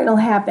sure it'll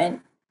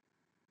happen.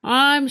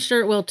 I'm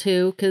sure it will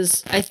too,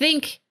 because I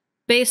think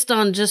based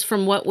on just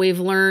from what we've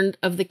learned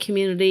of the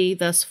community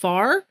thus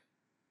far,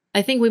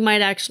 I think we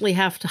might actually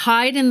have to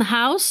hide in the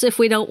house if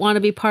we don't want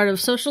to be part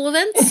of social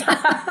events.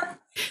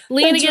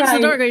 Lean against the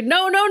door going,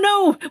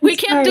 no, we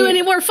can't do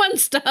any more fun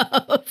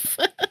stuff.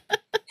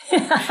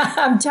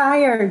 I'm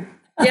tired.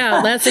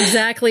 Yeah, that's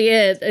exactly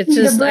it. It's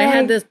just,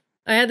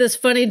 I had this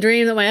funny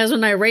dream that my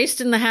husband and I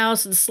raced in the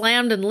house and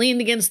slammed and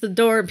leaned against the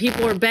door and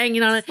people were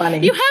banging on it.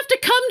 Funny. You have to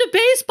come to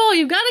baseball.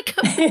 You've got to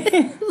come.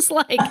 It was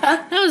like,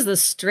 that was the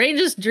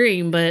strangest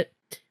dream, but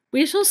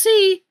we shall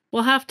see.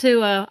 We'll have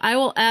to, I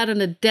will add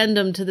an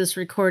addendum to this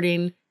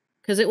recording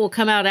because it will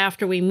come out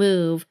after we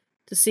move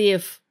to see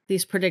if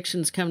these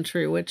predictions come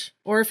true,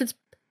 or if it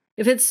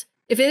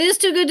is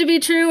too good to be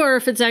true, or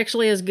if it's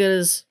actually as good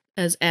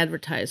as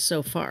advertised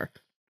so far.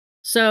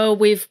 So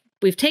we've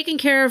taken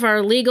care of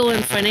our legal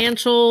and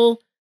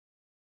financial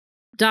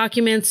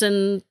documents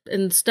and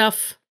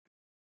stuff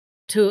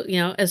to,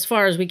 as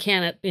far as we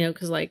can,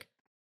 because like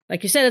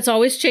you said, it's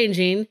always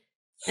changing.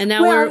 And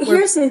now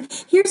here's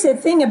the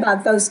thing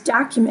about those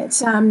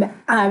documents.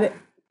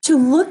 To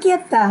look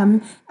at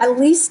them at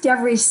least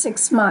every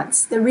 6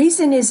 months. The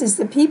reason is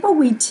the people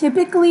we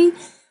typically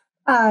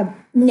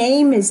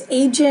name as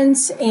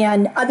agents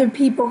and other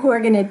people who are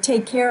going to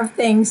take care of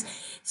things,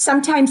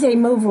 sometimes they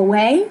move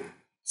away.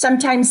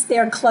 Sometimes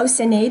they're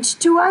close in age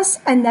to us.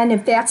 And then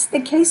if that's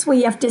the case,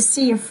 we have to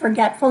see if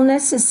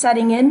forgetfulness is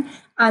setting in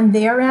on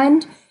their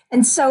end.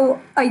 And so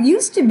it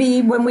used to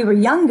be when we were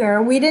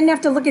younger, we didn't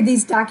have to look at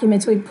these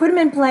documents. We'd put them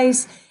in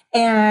place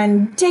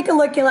and take a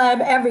look at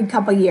them every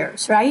couple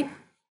years, right?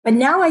 But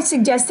now I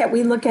suggest that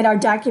we look at our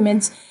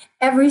documents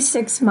every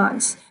 6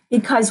 months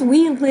because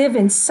we live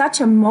in such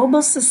a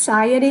mobile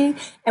society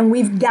and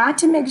we've got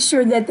to make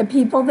sure that the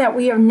people that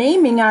we are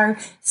naming are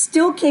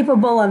still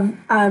capable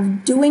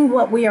of doing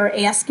what we are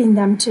asking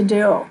them to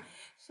do.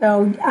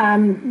 So,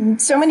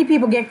 so many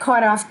people get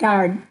caught off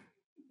guard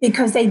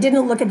because they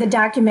didn't look at the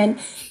document.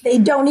 They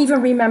don't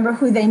even remember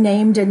who they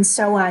named and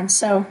so on.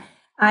 So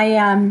I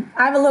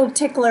have a little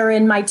tickler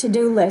in my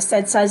to-do list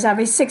that says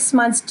every 6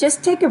 months,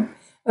 just take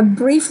a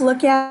brief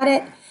look at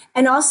it.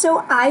 And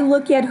also I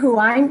look at who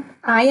I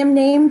am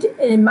named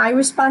in my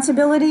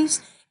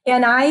responsibilities.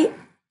 And I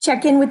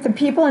check in with the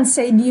people and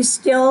say, do you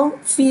still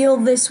feel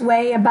this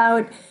way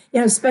about,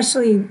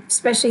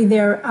 especially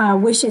their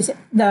wishes,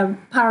 the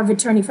power of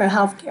attorney for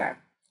healthcare?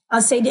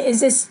 I'll say, is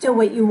this still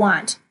what you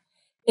want?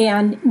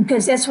 And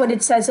because that's what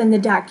it says in the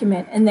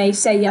document. And they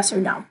say yes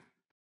or no.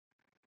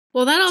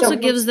 Well, that also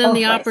gives them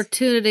the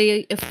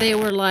opportunity if they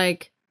were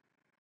like,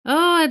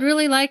 oh, I'd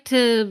really like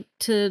to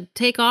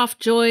take off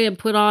Joy and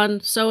put on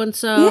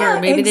so-and-so. Yeah,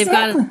 or maybe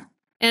exactly.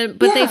 they've got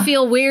but they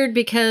feel weird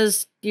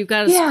because you've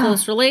got a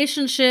close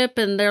relationship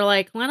and they're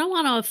like, well, I don't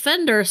want to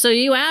offend her. So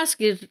you ask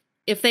if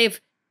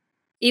they've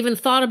even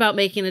thought about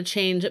making a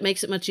change. It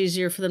makes it much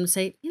easier for them to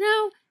say,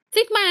 I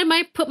think I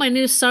might put my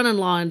new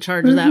son-in-law in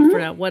charge of that for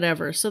now,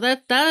 whatever. So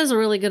that is a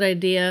really good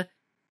idea.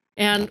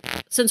 And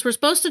since we're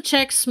supposed to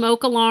check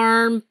smoke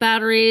alarm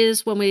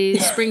batteries when we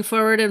spring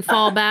forward and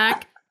fall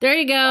back, there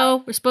you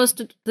go. We're supposed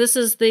to, this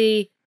is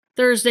the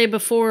Thursday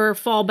before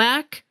fall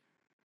back.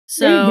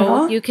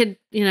 So you could,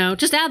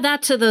 just add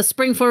that to the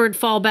spring forward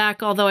fall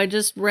back. Although I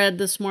just read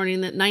this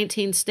morning that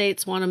 19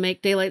 states want to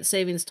make daylight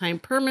savings time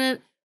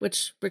permanent,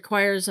 which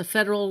requires a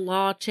federal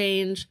law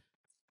change.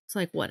 It's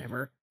like,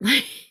 whatever.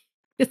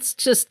 It's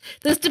just,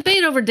 this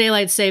debate over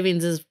daylight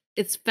savings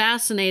it's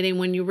fascinating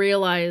when you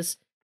realize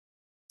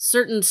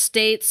certain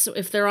states,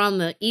 if they're on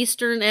the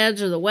eastern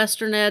edge or the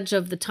western edge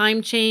of the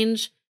time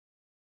change,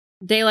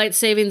 daylight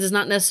savings is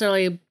not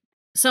necessarily,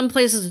 some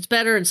places it's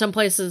better and some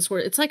places where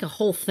it's like a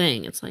whole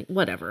thing. It's like,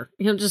 whatever,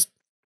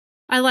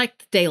 I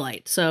like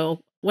daylight. So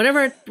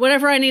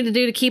whatever I need to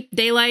do to keep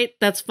daylight,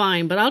 that's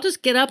fine. But I'll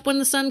just get up when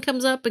the sun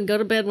comes up and go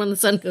to bed when the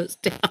sun goes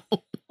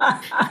down.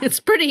 It's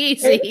pretty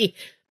easy.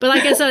 But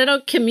like I said, I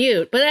don't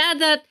commute. But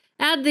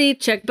add the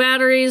check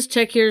batteries,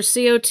 check your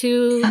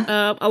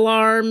CO2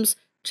 alarms,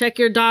 check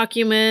your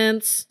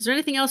documents. Is there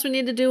anything else we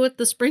need to do with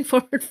the spring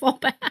forward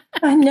fallback?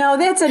 No,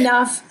 that's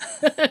enough.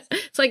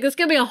 It's like, there's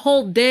going to be a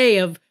whole day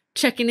of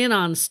checking in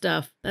on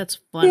stuff. That's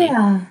funny.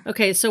 Yeah.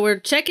 Okay, so we're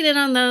checking in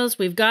on those.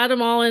 We've got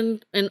them all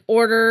in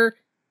order.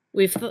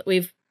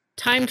 We've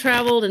time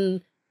traveled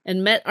and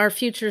met our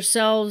future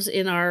selves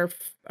in our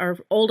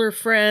older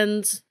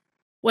friends.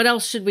 What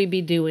else should we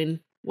be doing?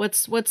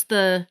 What's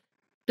the,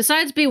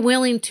 besides be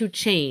willing to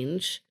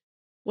change,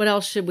 What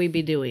else should we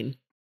be doing?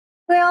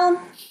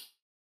 Well,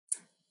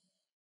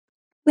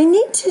 we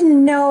need to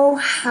know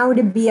how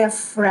to be a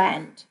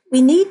friend.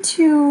 We need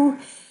to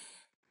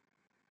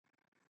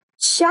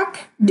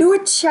do a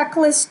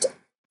checklist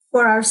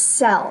for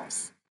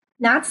ourselves,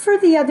 not for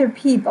the other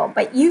people.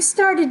 But you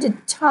started to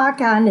talk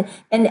on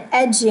and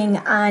edging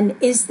on,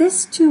 is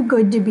this too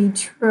good to be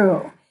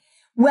true?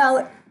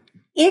 Well,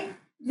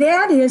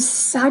 that is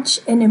such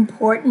an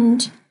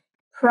important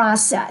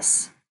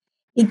process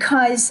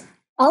because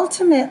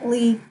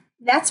ultimately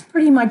that's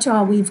pretty much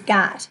all we've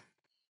got.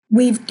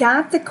 We've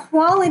got the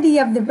quality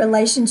of the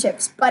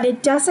relationships, but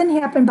it doesn't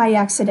happen by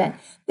accident.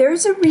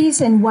 There's a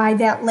reason why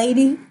that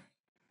lady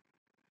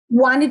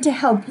wanted to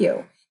help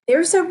you.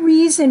 There's a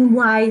reason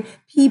why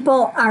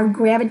people are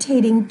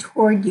gravitating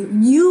toward you.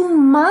 You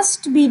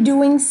must be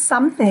doing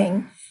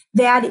something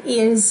that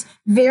is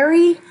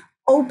very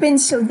open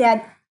so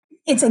that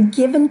it's a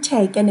give and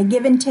take and a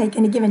give and take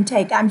and a give and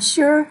take. I'm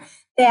sure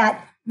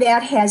that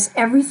that has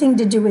everything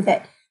to do with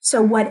it.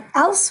 So what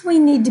else we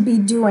need to be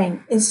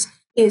doing is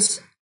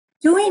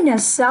doing a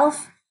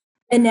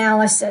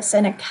self-analysis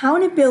and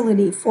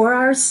accountability for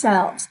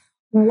ourselves.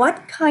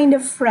 What kind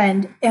of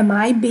friend am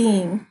I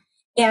being?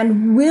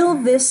 And will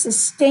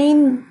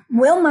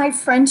my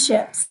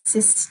friendships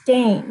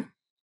sustain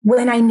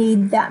when I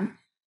need them?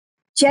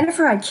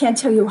 Jennifer, I can't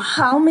tell you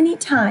how many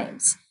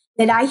times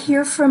that I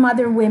hear from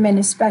other women,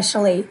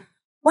 especially,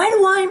 why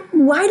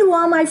do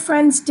all my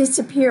friends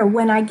disappear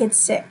when I get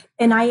sick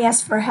and I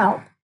ask for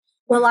help?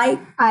 Well,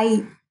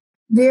 I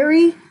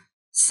very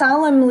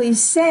solemnly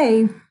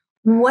say,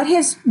 what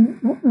has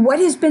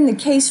been the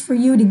case for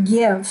you to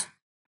give?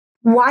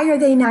 Why are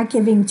they not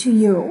giving to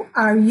you?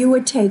 Are you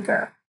a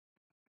taker?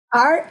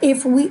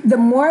 The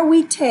more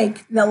we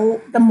take,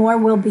 the more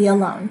we'll be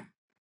alone.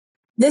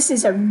 This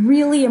is a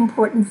really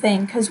important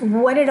thing because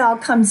what it all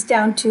comes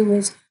down to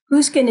is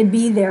who's going to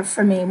be there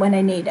for me when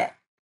I need it.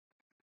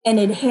 And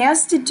it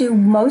has to do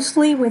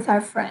mostly with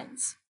our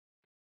friends.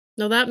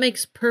 No, that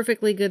makes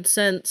perfectly good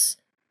sense.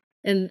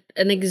 And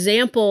an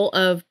example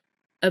of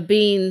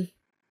being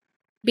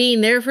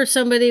there for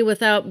somebody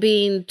without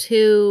being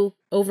too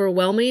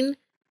overwhelming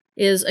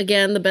is,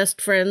 again, the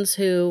best friends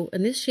who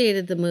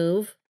initiated the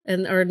move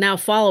and are now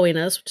following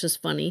us, which is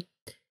funny.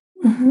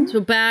 Mm-hmm. So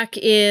back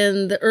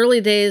in the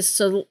early days,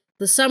 so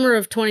the summer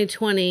of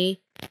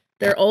 2020,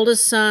 their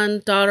oldest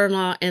son,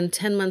 daughter-in-law, and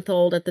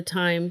 10-month-old at the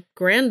time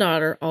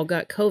granddaughter all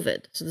got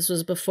COVID. So this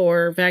was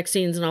before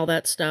vaccines and all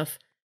that stuff.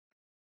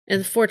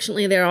 And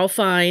fortunately, they're all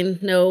fine.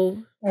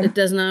 No, it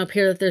does not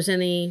appear that there's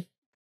any,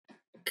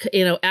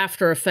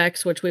 after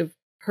effects, which we've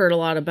heard a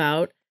lot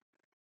about.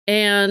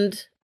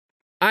 And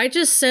I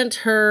just sent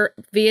her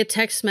via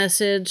text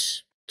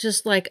message,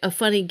 just like a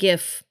funny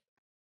GIF,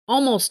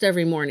 almost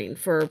every morning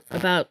for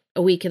about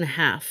a week and a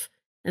half.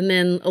 And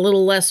then a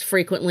little less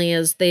frequently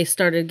as they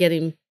started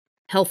getting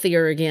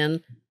healthier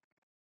again.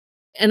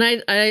 And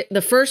I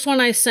the first one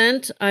I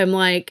sent, I'm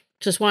like,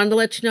 just wanted to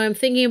let you know I'm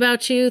thinking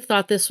about you,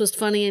 thought this was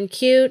funny and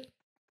cute.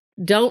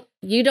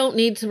 You don't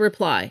need to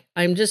reply.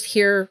 I'm just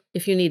here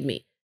if you need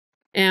me.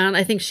 And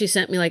I think she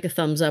sent me like a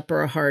thumbs up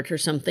or a heart or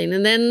something.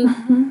 And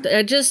then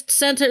I just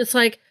sent her, it's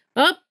like,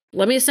 oh,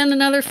 let me send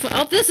another,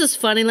 oh, this is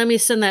funny, let me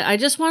send that. I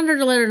just wanted her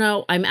to let her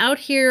know, I'm out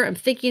here, I'm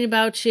thinking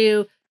about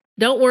you.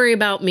 Don't worry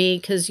about me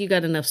because you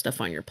got enough stuff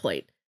on your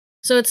plate.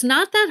 So it's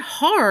not that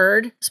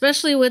hard,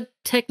 especially with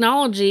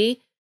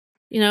technology.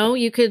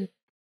 You could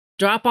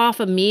drop off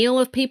a meal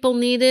if people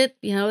need it.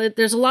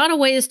 There's a lot of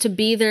ways to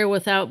be there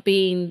without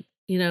being,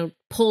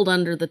 pulled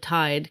under the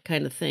tide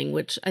kind of thing,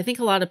 which I think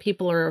a lot of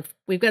people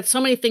we've got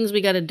so many things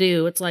we got to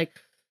do. It's like,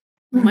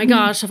 oh my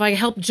gosh, if I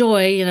help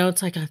Joy,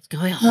 it's like a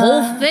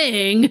whole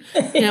thing,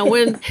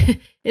 when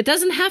it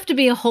doesn't have to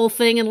be a whole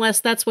thing unless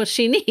that's what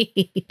she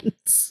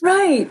needs.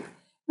 Right.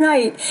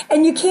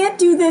 And you can't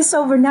do this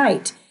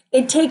overnight.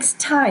 It takes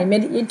time.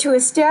 To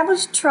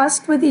establish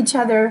trust with each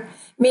other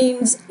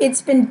means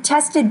it's been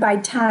tested by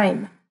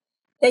time.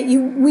 That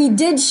we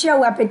did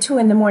show up at 2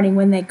 a.m.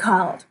 when they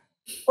called,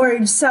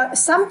 or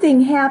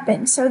something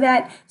happened, so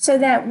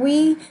that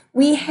we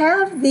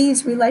have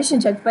these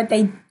relationships, but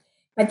they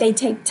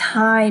take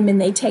time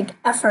and they take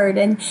effort,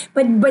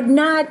 but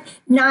not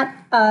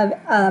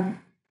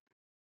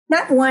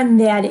one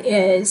that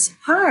is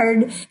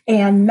hard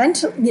and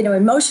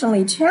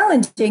emotionally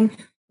challenging.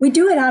 We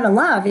do it out of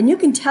love, and you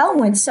can tell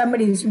when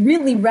somebody's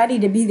really ready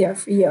to be there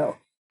for you.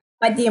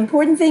 But the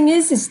important thing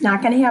is, it's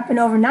not going to happen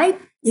overnight.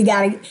 You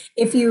got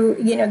to,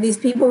 these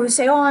people who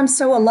say, oh, I'm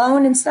so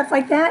alone and stuff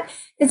like that.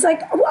 It's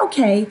like,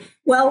 okay,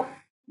 well,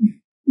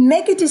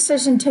 make a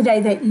decision today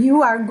that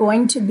you are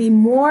going to be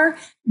more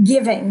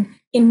giving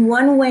in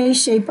one way,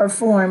 shape, or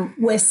form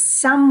with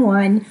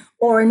someone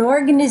or an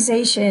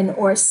organization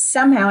or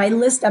somehow. I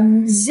list a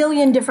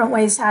zillion different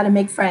ways how to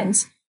make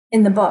friends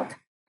in the book.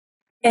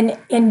 And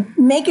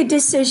make a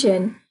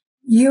decision.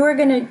 You are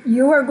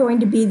going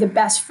to be the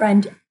best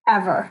friend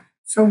ever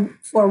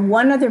for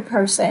one other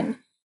person,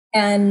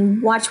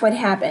 and watch what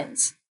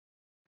happens,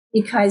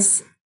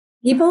 because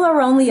people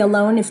are only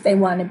alone if they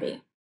want to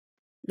be.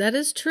 That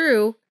is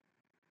true.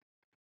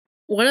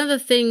 one of the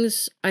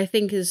things I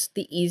think is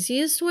the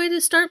easiest way to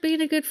start being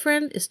a good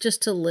friend is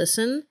just to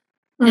listen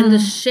and to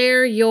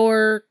share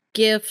your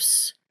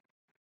gifts.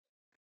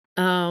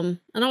 I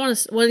don't want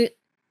to,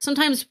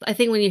 sometimes I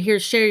think when you hear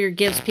share your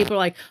gifts, people are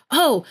like,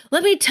 oh,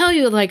 let me tell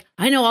you, like,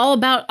 I know all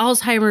about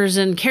Alzheimer's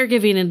and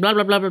caregiving and blah,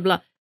 blah, blah, blah, blah.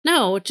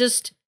 No,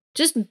 just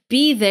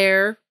be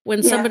there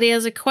when somebody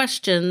has a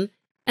question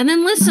and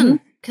then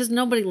listen, because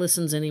nobody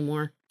listens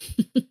anymore.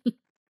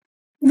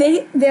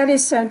 That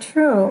is so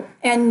true.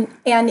 And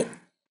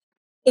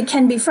it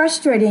can be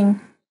frustrating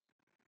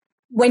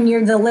when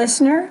you're the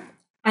listener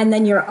and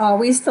then you're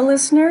always the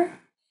listener.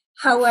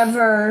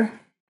 However,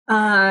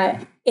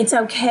 it's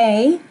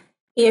okay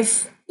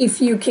if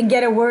you can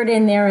get a word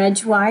in there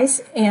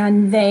edgewise,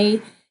 and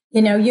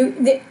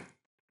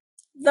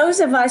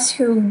those of us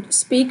who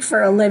speak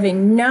for a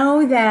living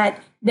know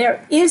that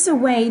there is a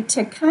way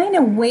to kind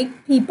of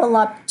wake people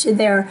up to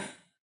their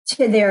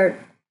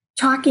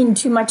talking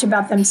too much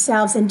about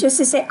themselves, and just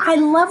to say, I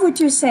love what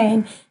you're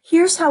saying.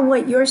 Here's how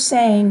what you're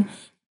saying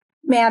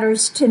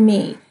matters to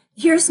me.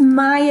 Here's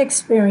my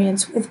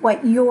experience with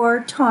what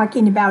you're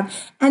talking about.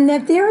 And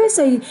that there is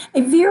a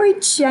very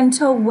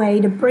gentle way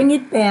to bring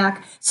it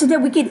back so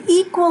that we can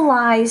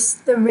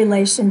equalize the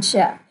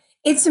relationship.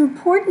 It's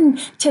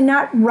important to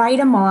not write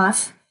them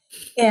off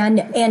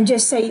and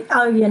just say,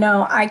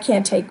 oh, I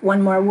can't take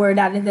one more word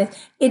out of this.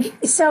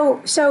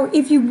 So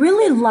if you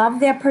really love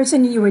that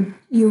person,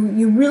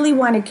 you really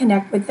want to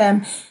connect with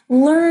them,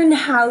 learn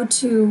how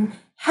to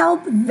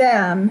help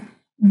them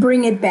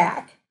bring it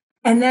back.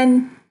 And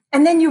then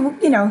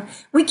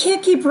we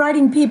can't keep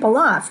writing people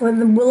off.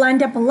 We'll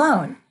end up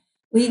alone.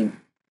 We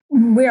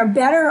are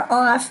better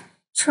off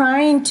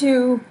trying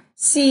to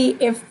see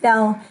if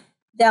they'll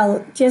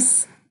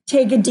just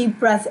take a deep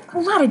breath. A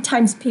lot of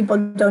times people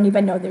don't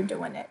even know they're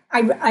doing it.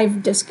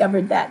 I've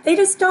discovered that. They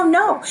just don't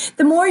know.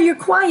 The more you're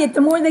quiet,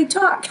 the more they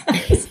talk.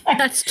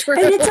 That's true.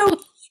 And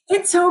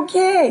it's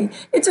okay.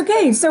 It's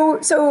okay.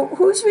 So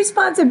whose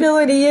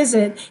responsibility is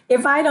it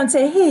if I don't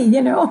say, hey,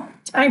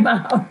 time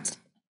out?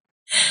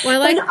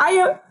 Well,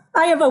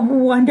 I have a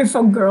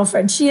wonderful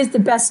girlfriend. She is the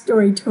best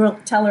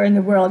storyteller in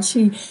the world.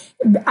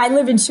 I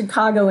live in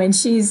Chicago, and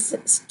she's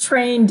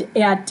trained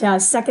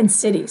at Second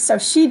City. So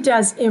she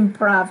does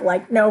improv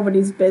like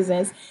nobody's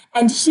business.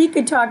 And she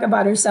could talk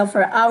about herself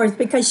for hours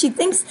because she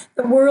thinks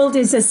the world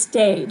is a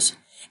stage.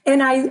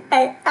 And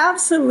I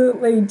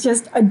absolutely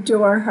just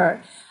adore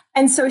her.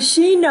 And so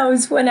she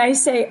knows when I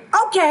say,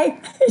 okay,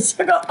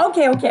 she'll go,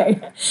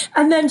 okay.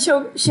 And then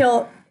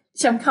she'll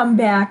come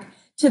back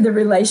to the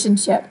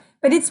relationship.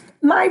 But it's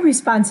my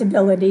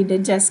responsibility to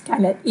just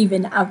kind of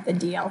even out the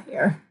deal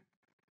here.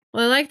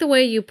 Well, I like the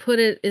way you put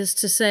it, is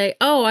to say,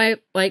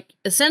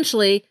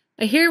 essentially,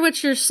 I hear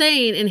what you're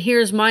saying, and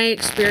here's my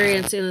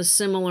experience in a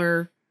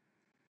similar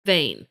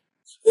vein.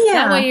 Yeah.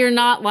 That way you're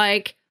not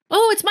like,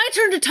 oh, it's my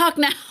turn to talk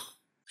now.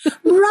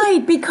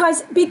 Right,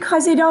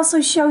 because it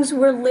also shows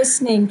we're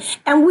listening.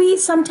 And we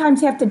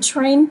sometimes have to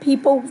train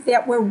people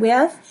that we're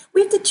with.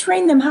 We have to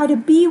train them how to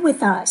be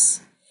with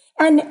us.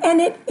 And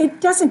it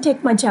doesn't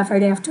take much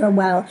effort after a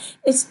while,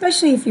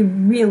 especially if you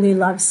really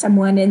love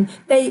someone and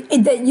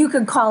that you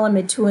could call them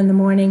at 2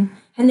 a.m.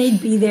 and they'd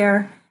be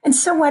there. And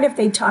so what if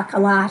they talk a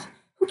lot?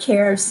 Who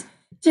cares?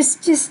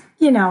 Just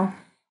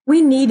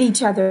we need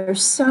each other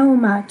so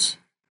much.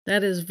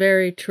 That is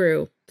very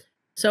true.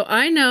 So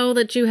I know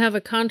that you have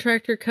a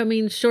contractor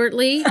coming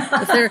shortly.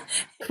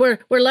 We're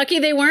lucky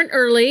they weren't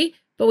early,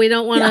 but we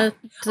don't want to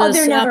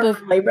they're never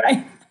early,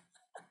 right?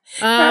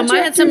 I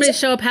had somebody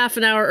show up half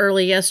an hour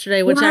early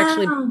yesterday, which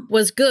actually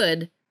was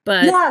good.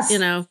 But,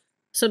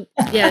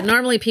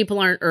 normally people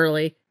aren't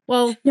early.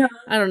 Well, no.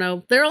 I don't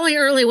know. They're only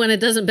early when it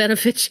doesn't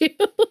benefit you.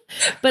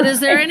 But is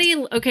there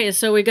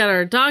so we got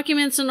our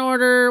documents in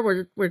order.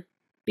 We're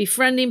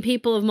befriending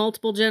people of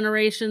multiple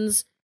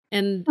generations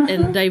and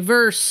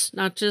diverse,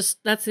 not just,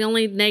 that's the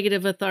only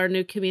negative with our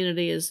new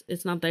community is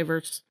it's not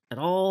diverse at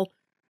all.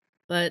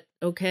 But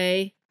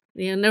okay.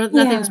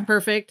 Nothing's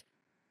perfect.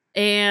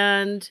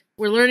 And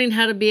we're learning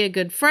how to be a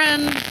good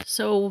friend.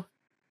 So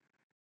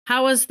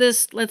how is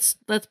this? Let's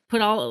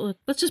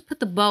just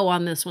put the bow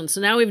on this one. So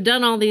now we've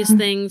done all these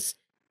things.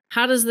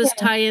 How does this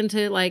tie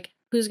into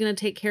who's going to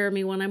take care of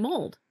me when I'm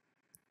old?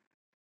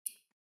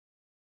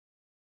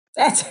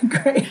 That's a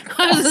great question.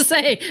 I was going to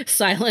say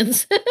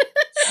silence.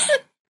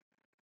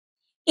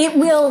 It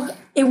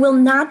will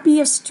not be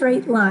a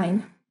straight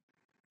line.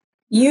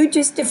 You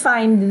just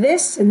define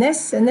this and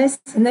this and this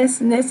and this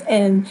and this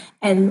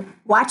and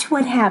watch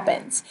what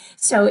happens.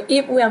 So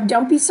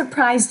don't be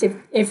surprised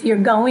if you're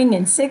going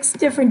in 6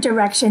 different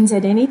directions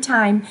at any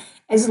time,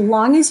 as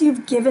long as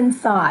you've given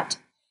thought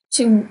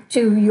to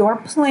your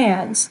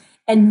plans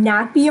and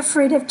not be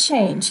afraid of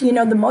change.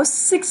 The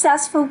most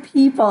successful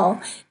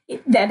people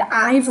that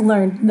I've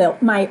learned,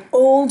 that my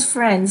old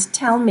friends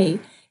tell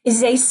me,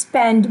 is they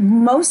spend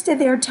most of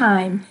their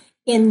time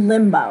in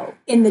limbo,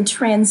 in the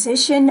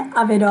transition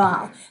of it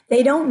all.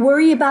 They don't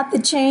worry about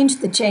the change.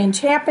 The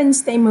change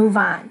happens, they move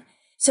on.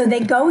 So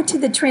they go to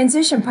the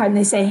transition part and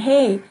they say,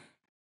 hey,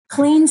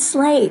 clean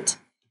slate.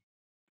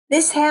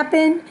 this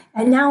happened,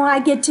 and now I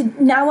get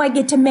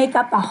to make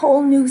up a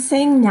whole new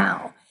thing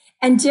now.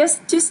 And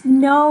just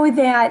know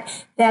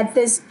that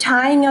this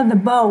tying of the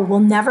bow will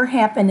never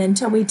happen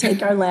until we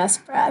take our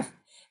last breath.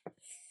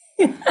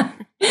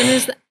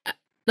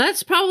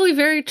 That's probably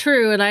very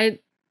true. And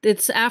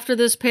it's after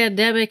this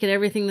pandemic and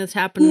everything that's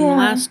happened in the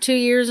last 2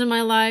 years in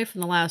my life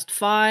and the last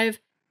 5.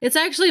 It's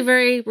actually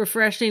very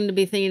refreshing to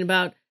be thinking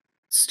about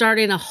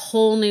starting a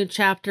whole new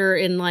chapter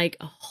in like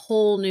a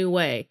whole new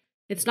way.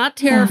 It's not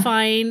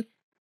terrifying.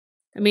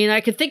 I mean,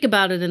 I could think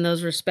about it in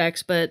those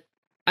respects, but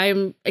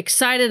I'm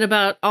excited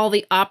about all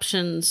the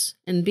options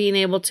and being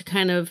able to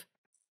kind of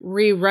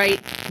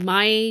rewrite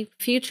my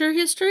future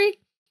history.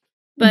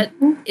 But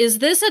is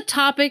this a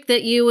topic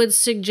that you would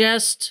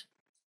suggest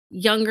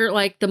younger,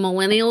 like the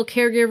millennial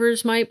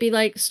caregivers might be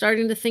like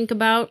starting to think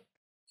about?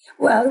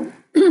 Well,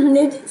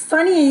 it's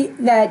funny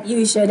that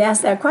you should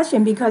ask that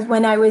question, because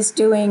when I was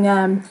doing,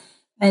 and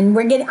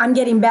I'm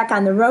getting back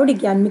on the road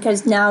again,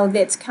 because now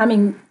that's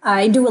coming.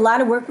 I do a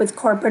lot of work with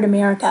corporate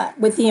America,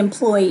 with the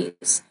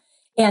employees,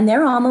 and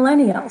they're all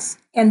millennials,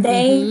 and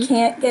they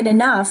can't get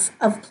enough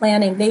of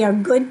planning. They are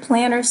good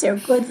planners. They're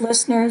good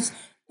listeners.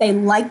 They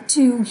like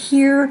to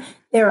hear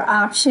their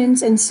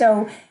options. And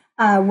so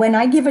when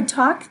I give a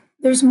talk,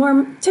 there's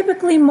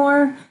typically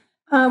more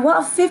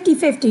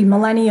 50-50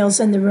 millennials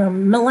in the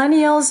room.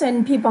 Millennials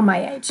and people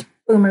my age,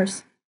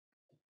 boomers.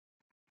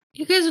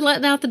 You guys are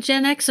letting out the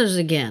Gen Xers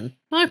again.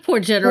 My poor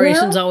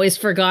generation's always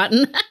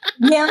forgotten.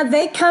 Yeah,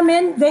 they come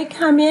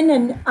in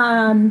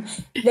and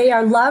they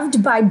are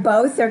loved by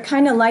both. They're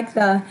kind of like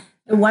the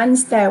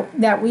ones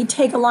that we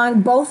take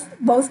along,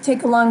 both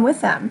take along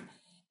with them.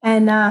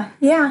 And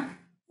yeah.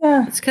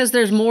 It's because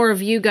there's more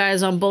of you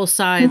guys on both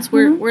sides.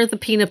 We're the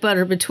peanut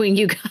butter between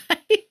you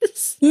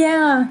guys.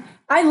 Yeah.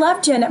 I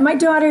love my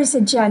daughter's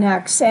a Gen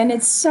X, and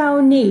it's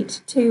so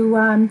neat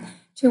to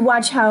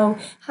watch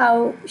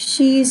how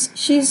she's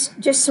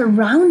just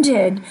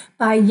surrounded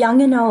by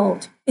young and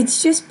old.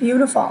 It's just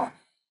beautiful.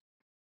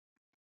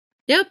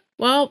 Yep.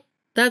 Well,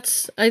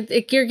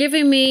 you're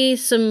giving me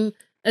some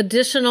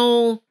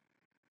additional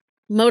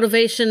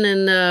motivation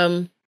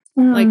and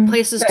like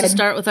places to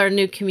start with our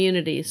new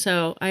community.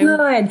 So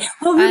good.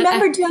 Well,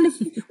 remember,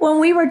 Jennifer, when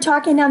we were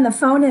talking on the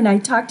phone and I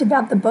talked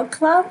about the book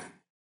club?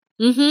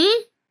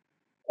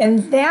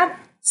 And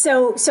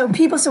so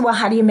people said, well,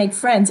 how do you make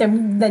friends?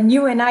 And then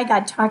you and I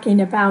got talking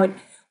about,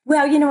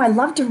 well, I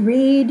love to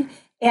read.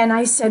 And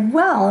I said,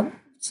 well,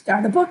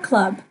 start a book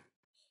club.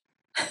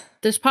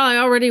 There's probably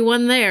already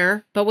one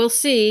there, but we'll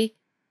see.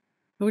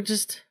 We're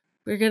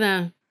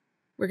gonna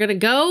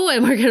go,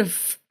 and we're gonna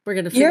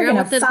figure out. You're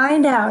gonna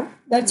find out.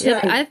 That's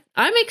right.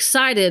 I'm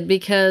excited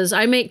because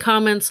I make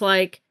comments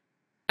like,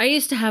 I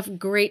used to have a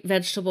great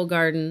vegetable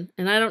garden,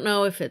 and I don't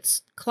know if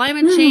it's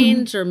climate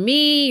change or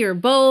me or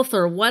both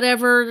or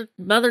whatever,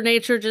 Mother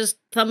Nature just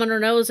thumbing her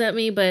nose at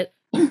me, but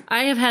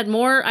I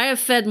have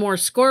fed more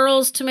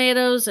squirrels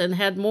tomatoes and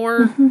had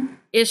more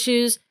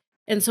issues.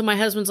 And so my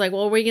husband's like,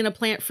 well, are we going to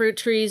plant fruit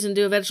trees and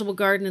do a vegetable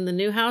garden in the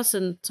new house?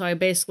 And so I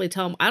basically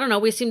tell him, I don't know,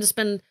 we seem to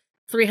spend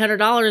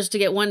 $300 to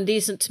get one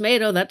decent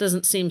tomato. That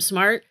doesn't seem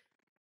smart.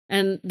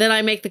 And then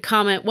I make the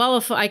comment, well,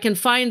 if I can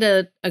find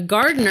a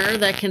gardener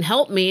that can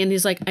help me. And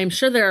he's like, I'm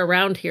sure they're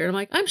around here. And I'm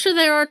like, I'm sure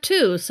there are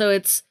too. So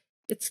it's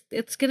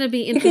going to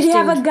be interesting.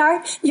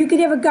 You could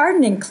have a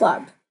gardening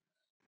club.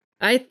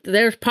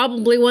 There's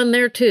probably one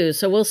there too.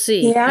 So we'll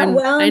see. Yeah,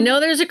 well, I know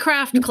there's a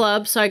craft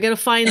club, so I got to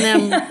find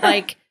them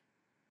like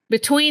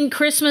between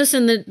Christmas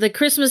and the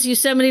Christmas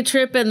Yosemite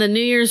trip and the New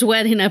Year's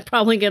wedding. I'm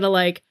probably going to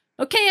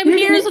okay, I'm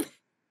here.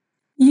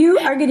 You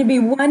are going to be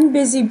one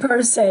busy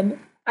person.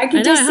 I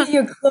can just see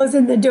you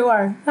closing the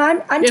door.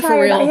 I'm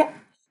tired.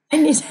 I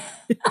need.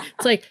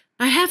 It's like,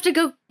 I have to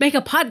go make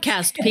a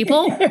podcast,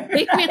 people.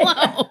 Leave me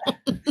alone.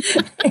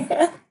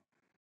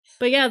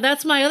 But yeah,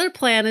 that's my other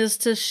plan, is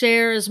to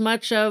share as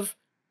much of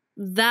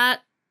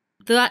that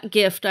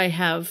gift I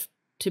have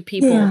to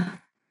people. Yeah.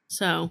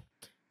 So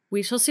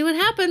we shall see what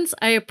happens.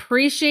 I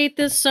appreciate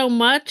this so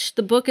much.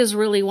 The book is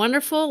really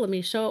wonderful. Let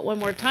me show it one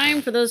more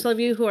time for those of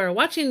you who are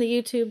watching the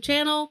YouTube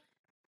channel.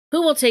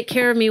 Who will take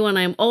care of me when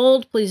I'm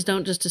old? Please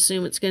don't just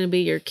assume it's going to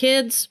be your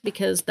kids,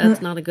 because that's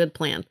not a good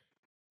plan.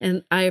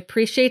 And I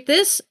appreciate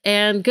this,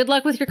 and good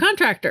luck with your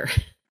contractor.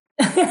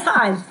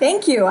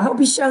 Thank you. I hope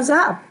he shows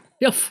up.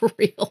 Yeah, for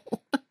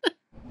real.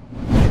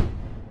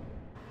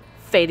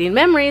 Fading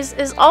Memories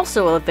is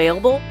also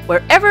available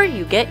wherever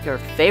you get your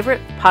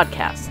favorite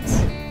podcasts.